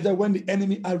 That is why when the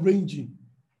enemy are ranging,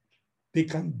 they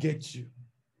can get you.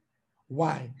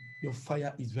 Why? Your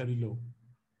fire is very low.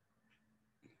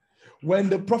 When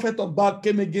the prophet of Baal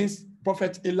came against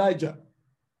prophet Elijah,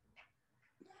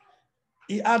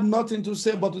 he had nothing to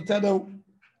say but to tell them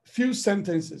few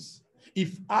sentences.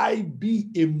 If I be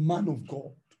a man of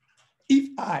God, if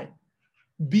I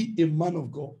be a man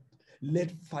of God,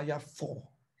 let fire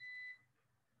fall.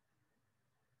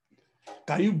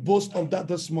 Can you boast of that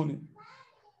this morning?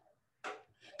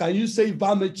 Can you say, if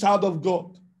I'm a child of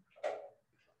God,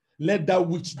 let that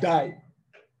which die?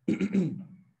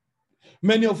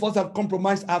 Many of us have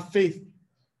compromised our faith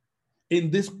in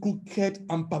this crooked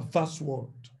and perverse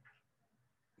world.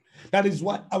 That is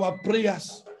why our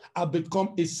prayers have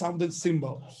become a sounding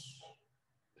cymbals.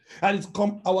 And it's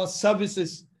come, our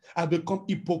services have become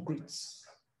hypocrites.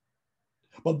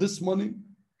 But this morning,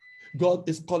 God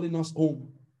is calling us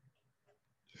home.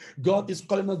 God is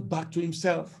calling us back to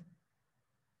himself.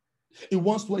 He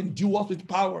wants to endue us with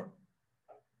power.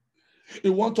 He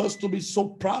wants us to be so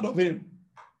proud of him.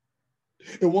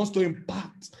 He wants to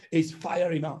impart his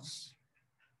fire in us.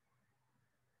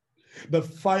 The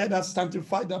fire that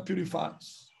sanctifies, that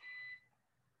purifies.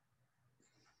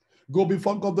 Go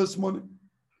before God this morning.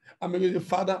 I'm going to say,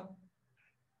 Father,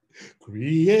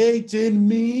 create in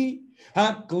me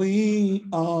a clean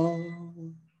heart,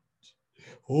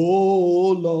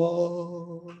 oh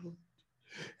Lord,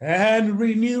 and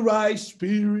renew right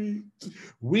spirit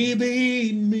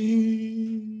within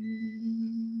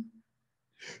me.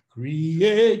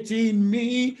 Create in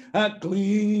me a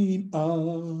clean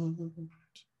heart,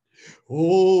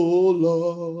 oh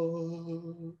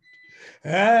Lord,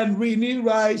 and renew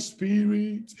right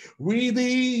spirit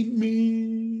within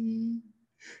me.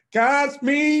 Cast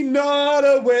me not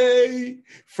away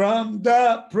from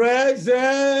the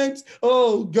presence,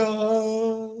 oh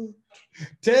God.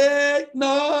 Take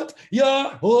not your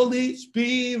Holy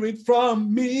Spirit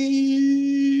from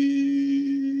me.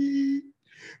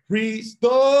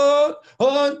 Restore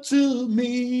unto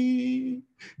me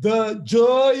the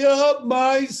joy of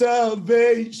my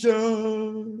salvation,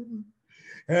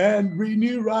 and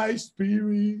renew right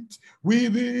spirit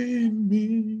within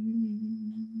me.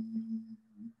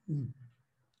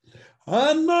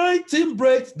 Anointing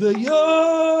breaks the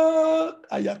yoke.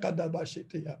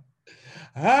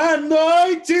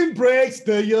 Anointing breaks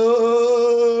the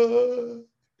yoke.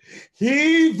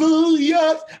 Evil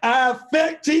yokes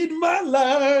affecting my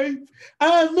life.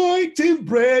 Anointing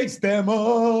breaks them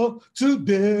all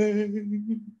today.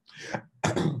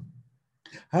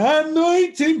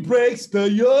 Anointing breaks the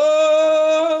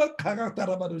yoke.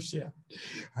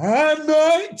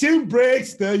 Anointing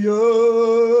breaks the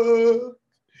yoke.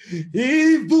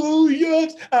 Evil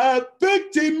yokes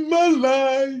affecting my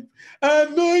life.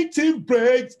 Anointing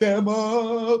breaks them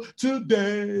all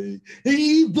today.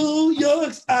 Evil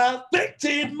yokes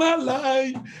affecting my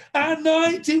life.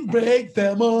 Anointing breaks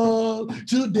them all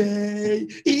today.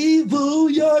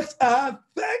 Evil yokes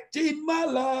affecting my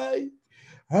life.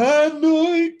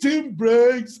 Anointing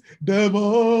breaks them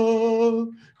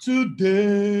all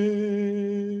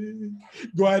today.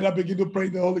 Go ahead and begin to pray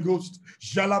in the Holy Ghost.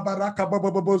 Jalabaraka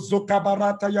bababo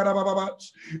zokabarata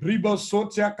yarababach.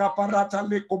 Ribosotia kaparata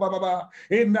leko bababa.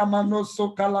 Enamano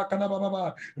sokala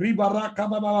kanababa. Ribaraka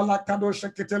bababa lakado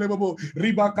sheketele babo.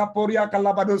 Ribaka poria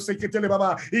kalabado seketele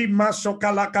baba. Imasho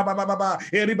kalaka bababa.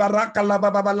 Eribaraka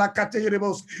lababa lakate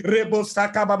rebos.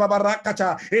 Rebosaka bababa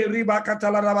rakata. Eribaka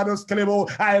talarabados kelebo.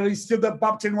 I receive the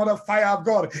baptism of the fire of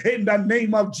God in the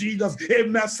name of Jesus.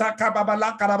 Emasaka bababa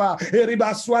lakaraba.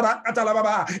 Eribaswara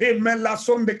katalababa.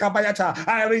 Emelasonde kabayata.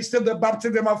 I receive the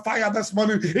baptism of fire this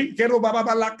morning. I receive the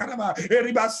baptism of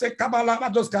fire.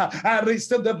 I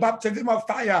receive the baptism of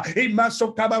fire.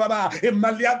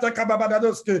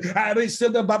 I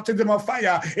receive the baptism of fire. I receive the baptism of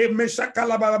fire. I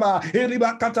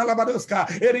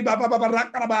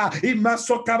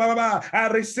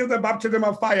receive the baptism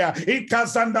of fire.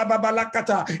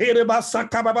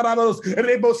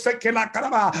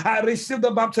 I receive the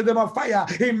baptism of fire.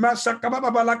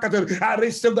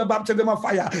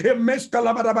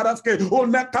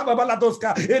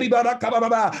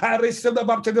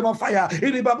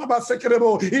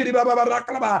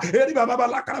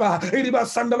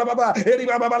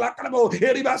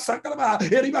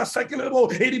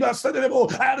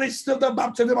 I receive the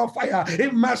baptism of fire.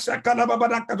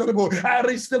 I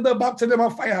receive the baptism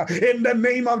of fire in the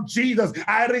name of Jesus.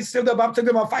 I receive the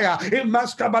baptism of fire. In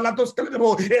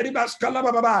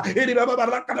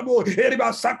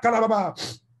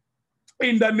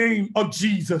the name of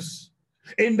Jesus.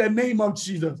 In the name of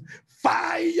Jesus.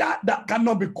 Fire that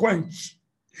cannot be quenched.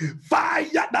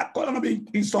 Fire that cannot be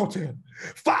insulted.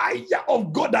 Fire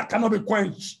of God that cannot be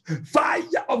quenched. Fire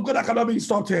of God that cannot be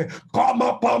insulted. Come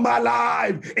upon my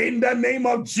life in the name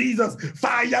of Jesus.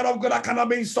 Fire of God that cannot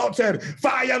be insulted.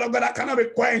 Fire of God that cannot be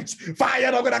quenched.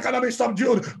 Fire of God that cannot be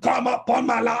subdued. Come upon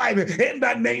my life in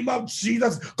the name of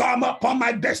Jesus. Come upon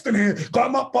my destiny.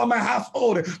 Come upon my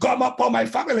household. Come upon my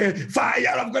family.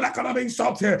 Fire of God that cannot be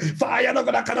insulted. Fire of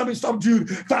God that cannot be subdued.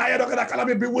 Fire of God that cannot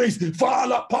be bewitched.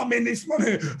 Fall upon me this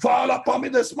morning. Fall upon me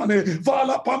this morning. Fall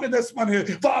upon me this morning.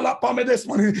 Fall upon me this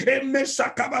morning.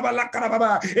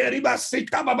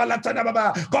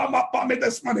 Come upon me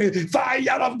this morning.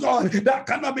 Fire of God that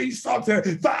cannot be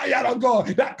insulted. Fire of God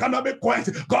that cannot be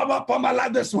quenched. Come upon my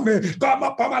life this morning. Come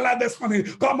upon my life this morning.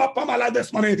 Come upon my life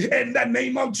this morning. In the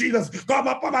name of Jesus. Come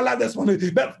upon my life this morning.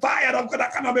 The fire of God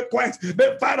that cannot be quenched.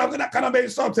 The fire of God that cannot be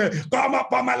insulted. Come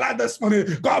upon my life this morning.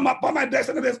 Come upon my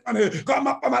destiny this morning. Come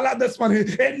upon my life this morning.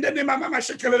 In the name of my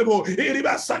Shekelebo.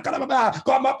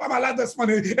 Come upon my life this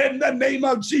morning. In the name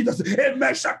of Jesus.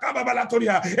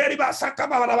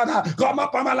 Come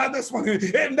upon my life this morning.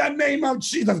 In the name of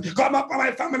Jesus. Come upon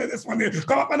my family this morning.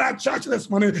 Come upon our church this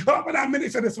morning. Come upon our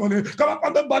ministry this morning. Come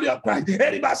upon the body of Christ.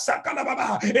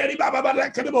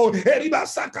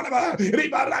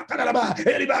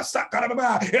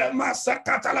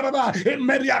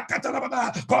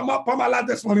 Come upon my life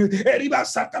this morning.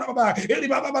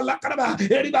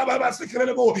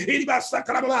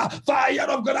 Fire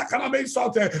of God that cannot be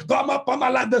insulted. Come upon my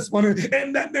life this morning.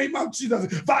 In the name of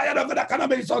Jesus. Fire of God that cannot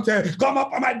be insulted. Come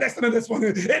upon my destiny this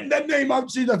morning. In the name of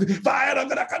Jesus. Fire of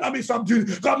God that cannot be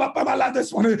subdued. Come upon my life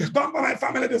this morning. Come upon my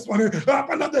family this morning. Come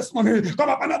upon us this morning. Come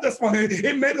upon us this morning.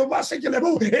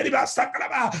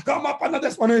 Come upon us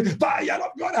this morning. Fire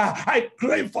of God. I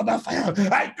crave for the fire.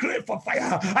 I crave for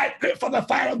fire. I crave for the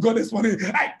fire of God this morning.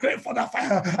 I crave for the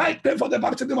fire. I crave for the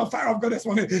baptism of fire of God this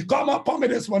morning. Come upon me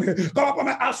this morning. Come upon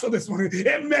my house this morning.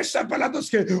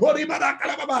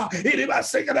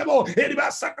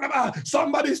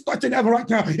 Somebody is touching heaven right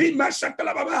now.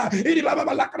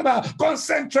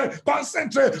 Concentrate,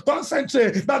 concentrate,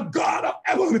 concentrate. The God of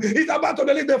heaven is about to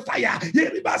release the fire.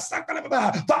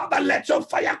 Father, let your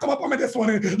fire come upon me this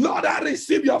morning. Lord, I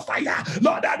receive your fire.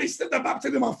 Lord, I receive the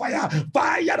baptism of fire.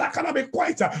 Fire that cannot be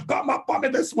quenched. Come upon me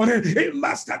this morning.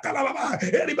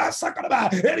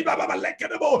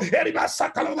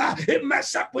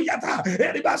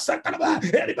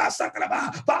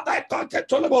 Father, I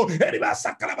control.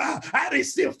 I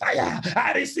receive fire.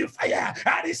 I receive fire.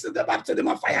 I receive the baptism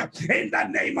of fire. In the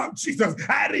name of Jesus.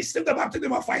 I receive the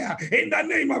baptism of fire. In the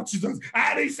name of Jesus.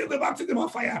 I receive the baptism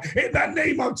of fire. In the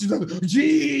name of Jesus.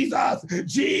 Jesus.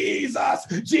 Jesus.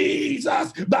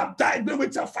 Jesus. Baptize me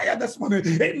with your fire this morning.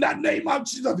 In the name of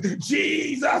Jesus.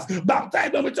 Jesus.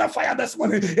 Baptize me with your fire this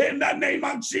morning. In the name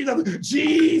of Jesus.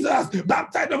 Jesus.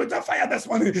 Baptize me with your fire this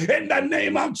morning. In the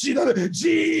name of Jesus.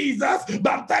 Jesus.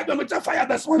 Baptize me with your fire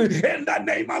this morning. In the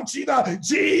name of Jesus.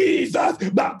 Jesus.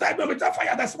 Baptize me with your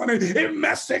fire this morning.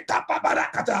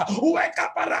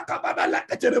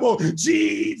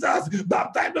 Jesus.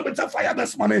 Baptize me with your fire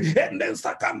this morning. In the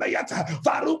Sakambayata.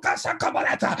 Faruka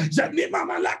Sakabarata. Janima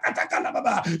Malakata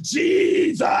Kalababa.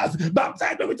 Jesus.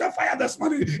 Baptize me with your fire this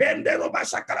morning. In the Roba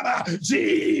Shakalaba.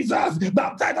 Jesus.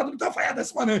 Baptize me with your fire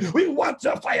this morning. We want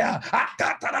your fire.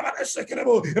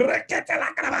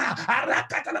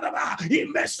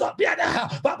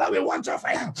 Father, we want your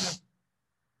fire.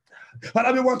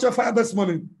 Father, we want your fire this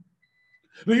morning.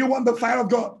 Do you want the fire of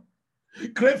God?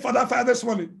 Crave for that fire this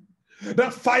morning.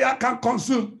 The fire can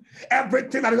consume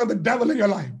everything that is of the devil in your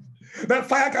life. The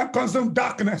fire can consume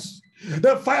darkness.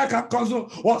 The fire can consume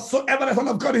whatsoever is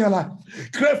of God in your life.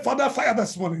 Crave for the fire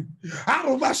this morning.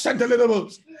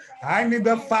 I need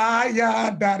the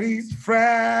fire that is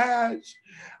fresh.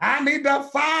 I need the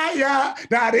fire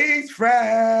that is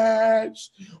fresh.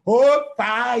 Oh,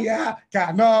 fire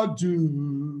cannot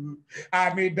do.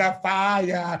 I need the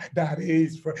fire that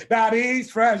is fresh. That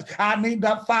is fresh. I need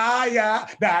the fire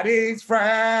that is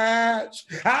fresh.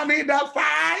 I need the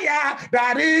fire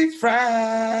that is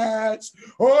fresh.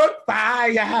 Oh,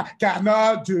 fire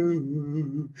cannot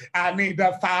do. I need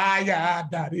the fire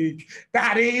that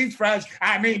is fresh.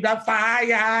 I need the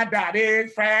fire that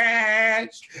is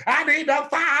fresh. I need the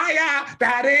fire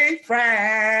that is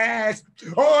fresh.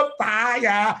 Oh,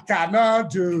 fire cannot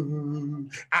do.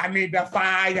 I need the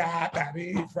fire that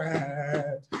is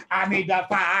fresh. I need the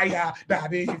fire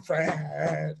that is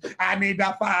fresh. I need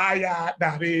the fire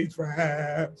that is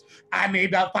fresh. I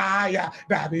need the fire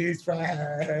that is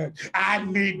fresh. I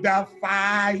need the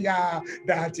fire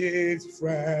that is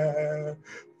fresh.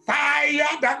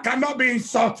 Fire that cannot be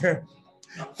insulted.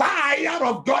 Fire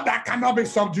of God that cannot be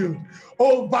subdued.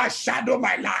 overshadow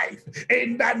my life.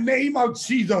 In the name of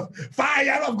Jesus,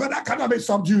 fire of God that cannot be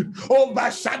subdued,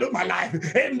 overshadow my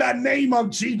life. In the name of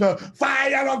Jesus,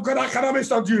 fire of God that cannot be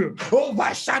subdued,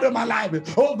 overshadow my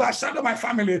life, overshadow my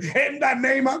family. In the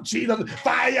name of Jesus,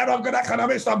 fire of God that cannot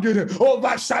be subdued,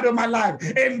 overshadow my life.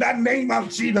 In the name of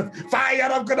Jesus,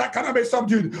 fire of God that cannot be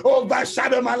subdued,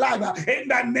 overshadow my life. In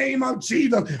the name of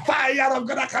Jesus, fire of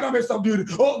God that cannot be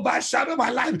subdued, overshadow my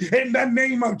life. In the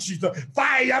name of Jesus,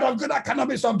 fire of God that cannot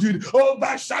be subdued,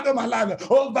 overshadow my life,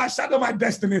 overshadow my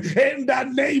destiny. In the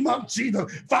name of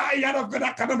Jesus, fire of God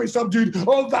that cannot be subdued,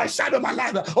 overshadow my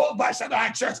life, overshadow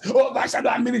our church, overshadow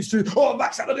our ministry,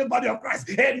 overshadow the body of Christ.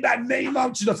 In the name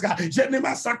of Jesus, God.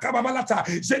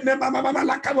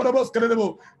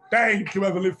 Thank you,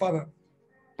 Heavenly Father.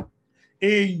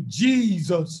 In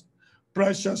Jesus'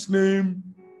 precious name,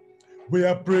 we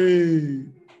are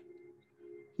praying.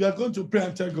 We are going to pray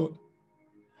and tell God,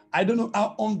 I don't know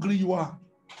how hungry you are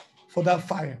for that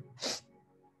fire.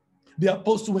 The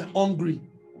apostles were hungry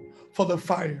for the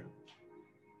fire.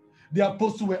 The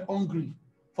apostles were hungry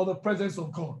for the presence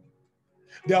of God.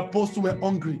 The apostles were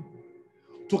hungry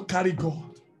to carry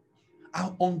God.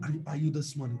 How hungry are you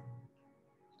this morning?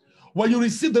 When you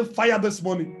receive the fire this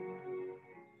morning,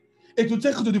 it will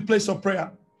take you to the place of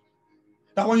prayer.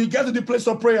 That when you get to the place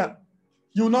of prayer,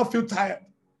 you will not feel tired.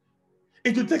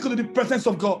 It will take you to the presence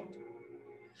of God.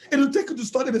 It will take you to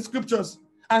study the scriptures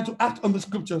and to act on the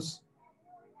scriptures.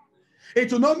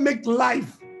 It will not make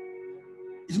life,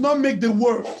 it will not make the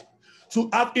world to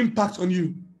have impact on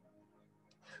you.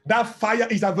 That fire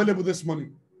is available this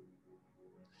morning.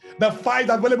 The fire is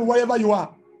available wherever you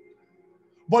are.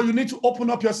 But you need to open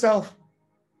up yourself.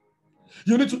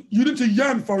 You need to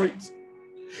yearn for it.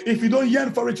 If you don't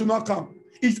yearn for it, it will not come.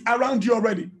 It's around you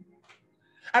already.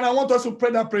 And I want us to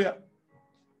pray that prayer.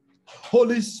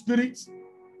 Holy Spirit,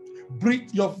 breathe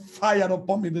your fire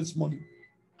upon me this morning.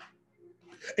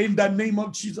 In the name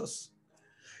of Jesus.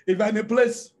 If you're in a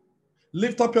place,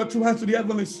 lift up your two hands to the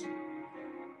heavens.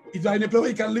 If you're in a place where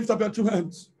you can lift up your two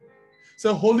hands,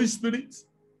 say, Holy Spirit,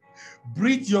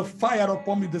 breathe your fire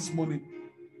upon me this morning.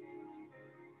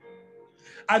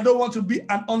 I don't want to be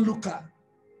an onlooker.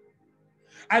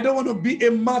 I don't want to be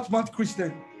a mouth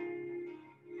Christian.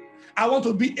 I want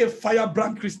to be a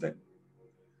firebrand Christian.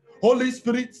 Holy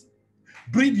Spirit,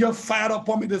 breathe your fire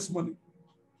upon me this morning.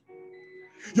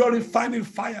 Your refining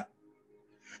fire.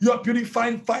 Your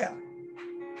purifying fire.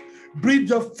 Breathe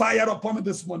your fire upon me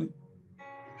this morning.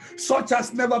 Such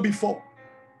as never before.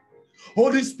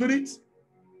 Holy Spirit,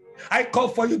 I call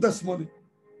for you this morning.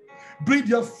 Breathe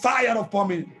your fire upon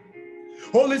me.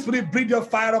 Holy Spirit, breathe your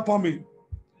fire upon me.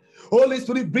 Holy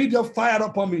Spirit, breathe your fire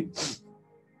upon me.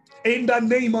 In the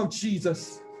name of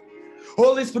Jesus.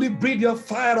 Holy Spirit, breathe your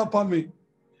fire upon me.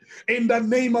 In the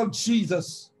name of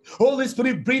Jesus. Holy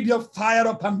Spirit, breathe your fire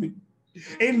upon me.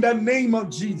 In the name of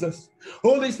Jesus.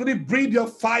 Holy Spirit, breathe your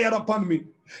fire upon me.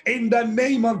 In the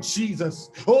name of Jesus.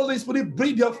 Holy Spirit,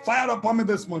 breathe your fire upon me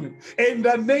this morning. In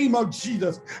the name of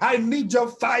Jesus. I need your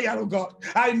fire, oh God.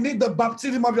 I need the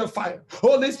baptism of your fire.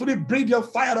 Holy Spirit, breathe your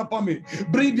fire upon me.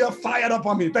 Breathe your fire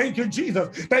upon me. Thank you, Jesus.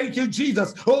 Thank you,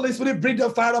 Jesus. Holy Spirit, breathe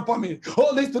your fire upon me.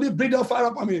 Holy Spirit, breathe your fire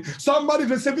upon me. Somebody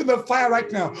receiving the fire right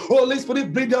now. Holy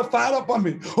Spirit, breathe your fire upon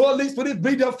me. Holy Spirit,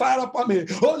 breathe your fire upon me.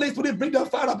 Holy Spirit, breathe your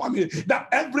fire upon me. That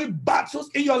every battle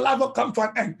in your life will come to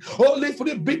an end. Holy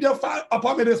Spirit, breathe your fire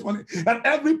upon me this morning, that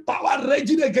every power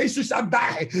raging against you shall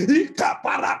die. Holy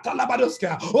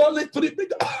Spirit,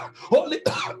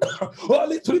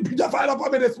 Holy Spirit, breathe your fire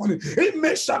upon me this morning.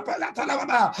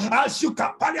 As you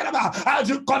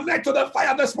connect to the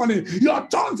fire this morning, your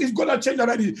tongues is going to change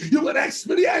already. You will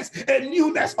experience a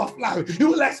newness of life.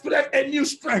 You will experience a new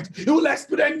strength. You will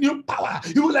experience new power.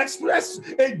 You will experience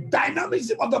a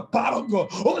dynamism of the power of God.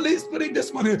 Holy Spirit,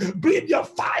 this morning, breathe your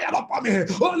fire upon me.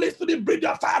 Holy Spirit, breathe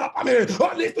your fire upon me.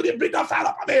 Holy Spirit, breathe your fire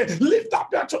upon me. Lift up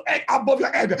your two egg above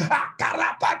your head.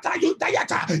 Akarapata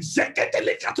yutayata.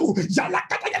 Zeketelikatu.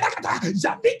 Yalakata yalakata.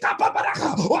 Janika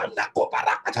babaraka. Onako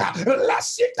barakata.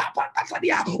 Lasika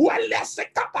pakatadia.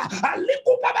 Walesekapa.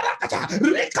 Aliku babarakata.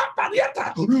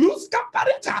 Rekapariata.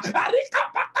 Luskaparita.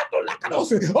 Arikapakatu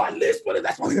lakados. Holy Spirit,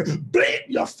 this morning, breathe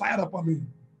your fire upon me.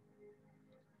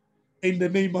 In the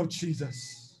name of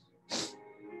Jesus.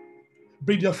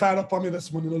 Breathe your fire upon me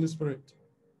this morning, Holy Spirit.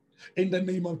 In the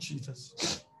name of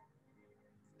Jesus.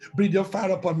 Breathe your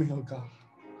fire upon me, oh God.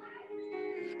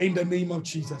 In the name of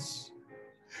Jesus.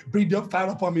 Breathe your fire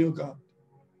upon me, oh God.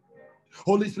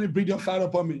 Holy Spirit, breathe your fire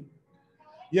upon me.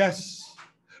 Yes,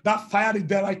 that fire is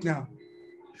there right now.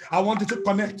 I want you to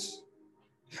connect.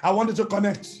 I want you to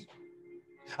connect.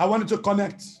 I want you to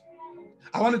connect.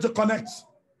 I want you to connect.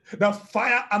 The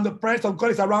fire and the presence of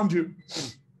God is around you.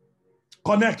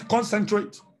 Connect,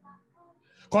 concentrate,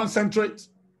 concentrate,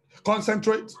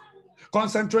 concentrate,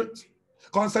 concentrate,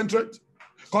 concentrate,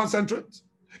 concentrate.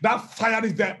 That fire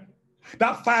is there.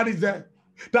 That fire is there.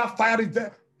 That fire is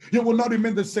there. You will not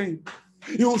remain the same.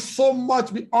 You will so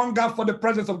much be hunger for the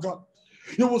presence of God.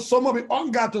 You will so much be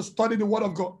hunger to study the word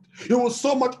of God. You will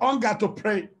so much hunger to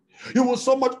pray. You will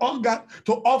so much hunger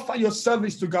to offer your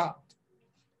service to God.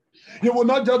 You will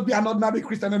not just be an ordinary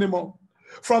Christian anymore.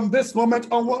 From this moment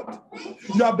onward,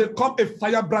 you have become a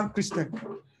firebrand Christian.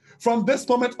 From this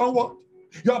moment onward,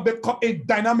 you have become a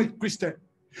dynamic Christian.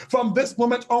 From this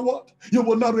moment onward, you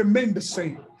will not remain the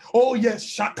same. Oh yes,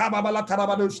 Shakababala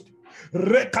Tarabadost. Yeah,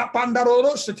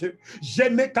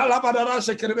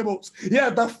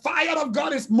 the fire of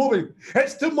God is moving.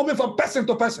 It's still moving from person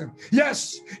to person.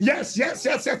 Yes, yes, yes,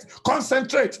 yes, yes.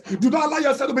 Concentrate. Do not allow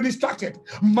yourself to be distracted.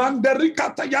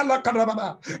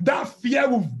 That fear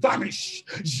will vanish.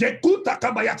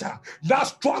 That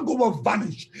struggle will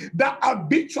vanish. That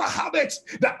habitual habits,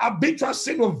 that habitual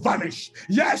sin will vanish.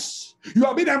 Yes, you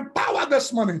have been empowered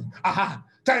this morning. Aha.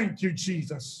 Thank you,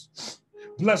 Jesus.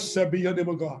 Blessed be your name,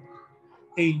 O God.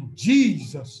 In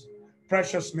Jesus'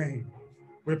 precious name,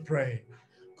 we pray.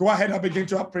 Go ahead and begin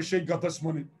to appreciate God this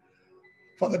morning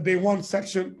for the day one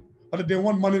section, or the day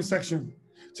one morning section.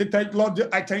 Say, thank Lord,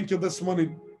 I thank you this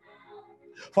morning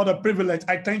for the privilege.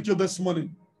 I thank you this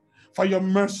morning for your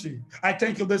mercy. I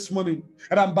thank you this morning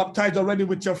that I'm baptized already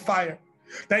with your fire.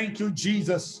 Thank you,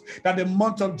 Jesus, that the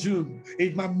month of June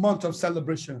is my month of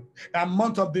celebration, a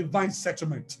month of divine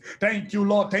settlement. Thank you,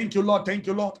 Lord. Thank you, Lord. Thank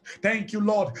you, Lord. Thank you,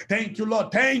 Lord. Thank you,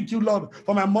 Lord. Thank you, Lord,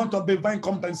 for my month of divine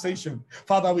compensation.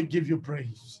 Father, we give you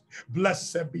praise.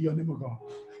 Blessed be your name, O God.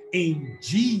 In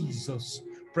Jesus'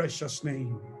 precious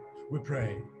name, we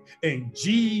pray. In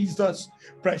Jesus'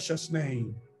 precious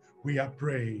name, we are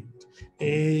prayed.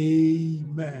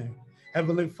 Amen.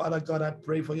 Heavenly Father, God, I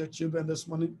pray for your children this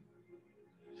morning.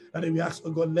 And we ask,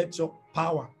 oh God, let your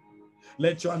power,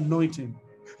 let your anointing,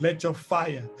 let your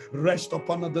fire rest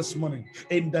upon us this morning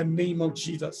in the name of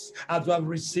Jesus. As we have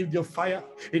received your fire,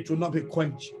 it will not be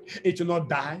quenched. It will not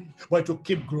die, but it will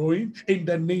keep growing in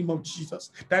the name of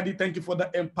Jesus. Daddy, thank you for the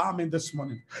empowerment this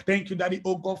morning. Thank you, Daddy,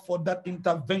 oh God, for that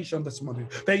intervention this morning.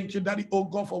 Thank you, Daddy, oh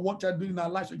God, for what you're doing in our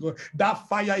lives. God. That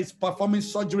fire is performing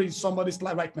surgery in somebody's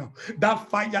life right now. That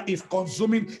fire is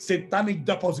consuming satanic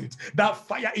deposits. That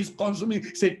fire is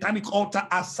consuming satanic altar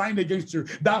assigned against you.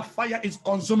 That fire is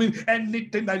consuming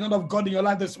anything that is not of God in your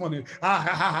life this morning.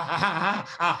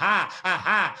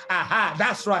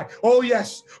 That's right. Oh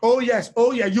yes. Oh yes.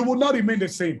 Oh yeah. You will not remain the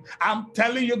same. I'm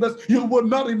telling you this. You will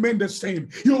not remain the same.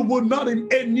 You will not.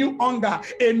 A new hunger,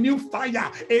 a new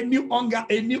fire, a new hunger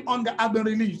has been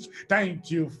released. Thank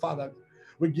you, Father.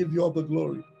 We give you all the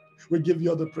glory. We give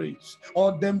you all the praise.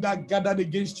 All them that gathered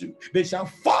against you, they shall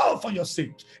fall for your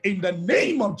sake. In the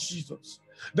name of Jesus.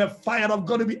 The fire of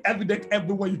God will be evident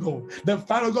everywhere you go. The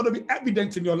fire of God will be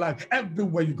evident in your life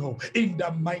everywhere you go. In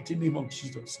the mighty name of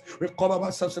Jesus. We cover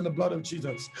ourselves in the blood of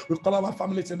Jesus. We cover our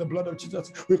families in the blood of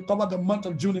Jesus. We cover the month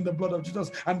of June in the blood of Jesus.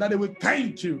 And that we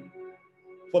thank you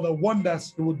for the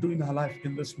wonders you will do in our life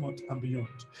in this month and beyond.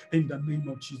 In the name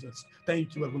of Jesus.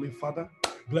 Thank you, Heavenly Father.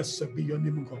 Blessed be your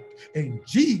name, God. In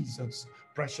Jesus'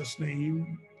 precious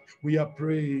name, we are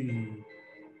praying.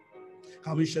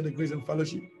 Can we share the grace and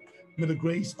fellowship? May the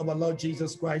grace of our Lord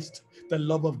Jesus Christ, the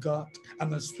love of God, and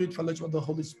the sweet fellowship of the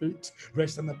Holy Spirit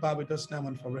rest and abide with us now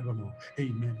and forevermore.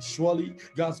 Amen. Surely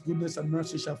God's goodness and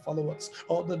mercy shall follow us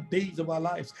all the days of our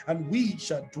lives, and we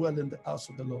shall dwell in the house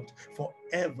of the Lord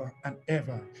forever and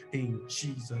ever. In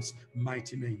Jesus'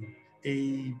 mighty name.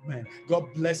 Amen.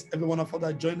 God bless everyone of us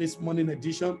that joined this morning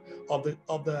edition of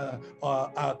the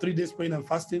 3 days praying and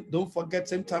fasting. Don't forget,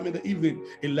 same time in the evening,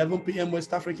 11 p.m.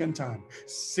 West African time,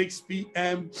 6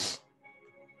 p.m.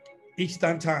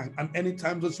 Eastern time, and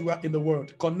anytime those who are in the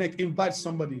world, connect, invite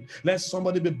somebody. Let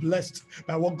somebody be blessed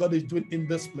by what God is doing in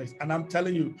this place. And I'm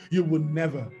telling you, you will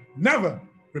never, never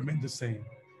remain the same.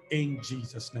 In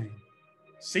Jesus' name.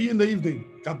 See you in the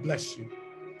evening. God bless you.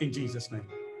 In Jesus' name.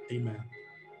 Amen.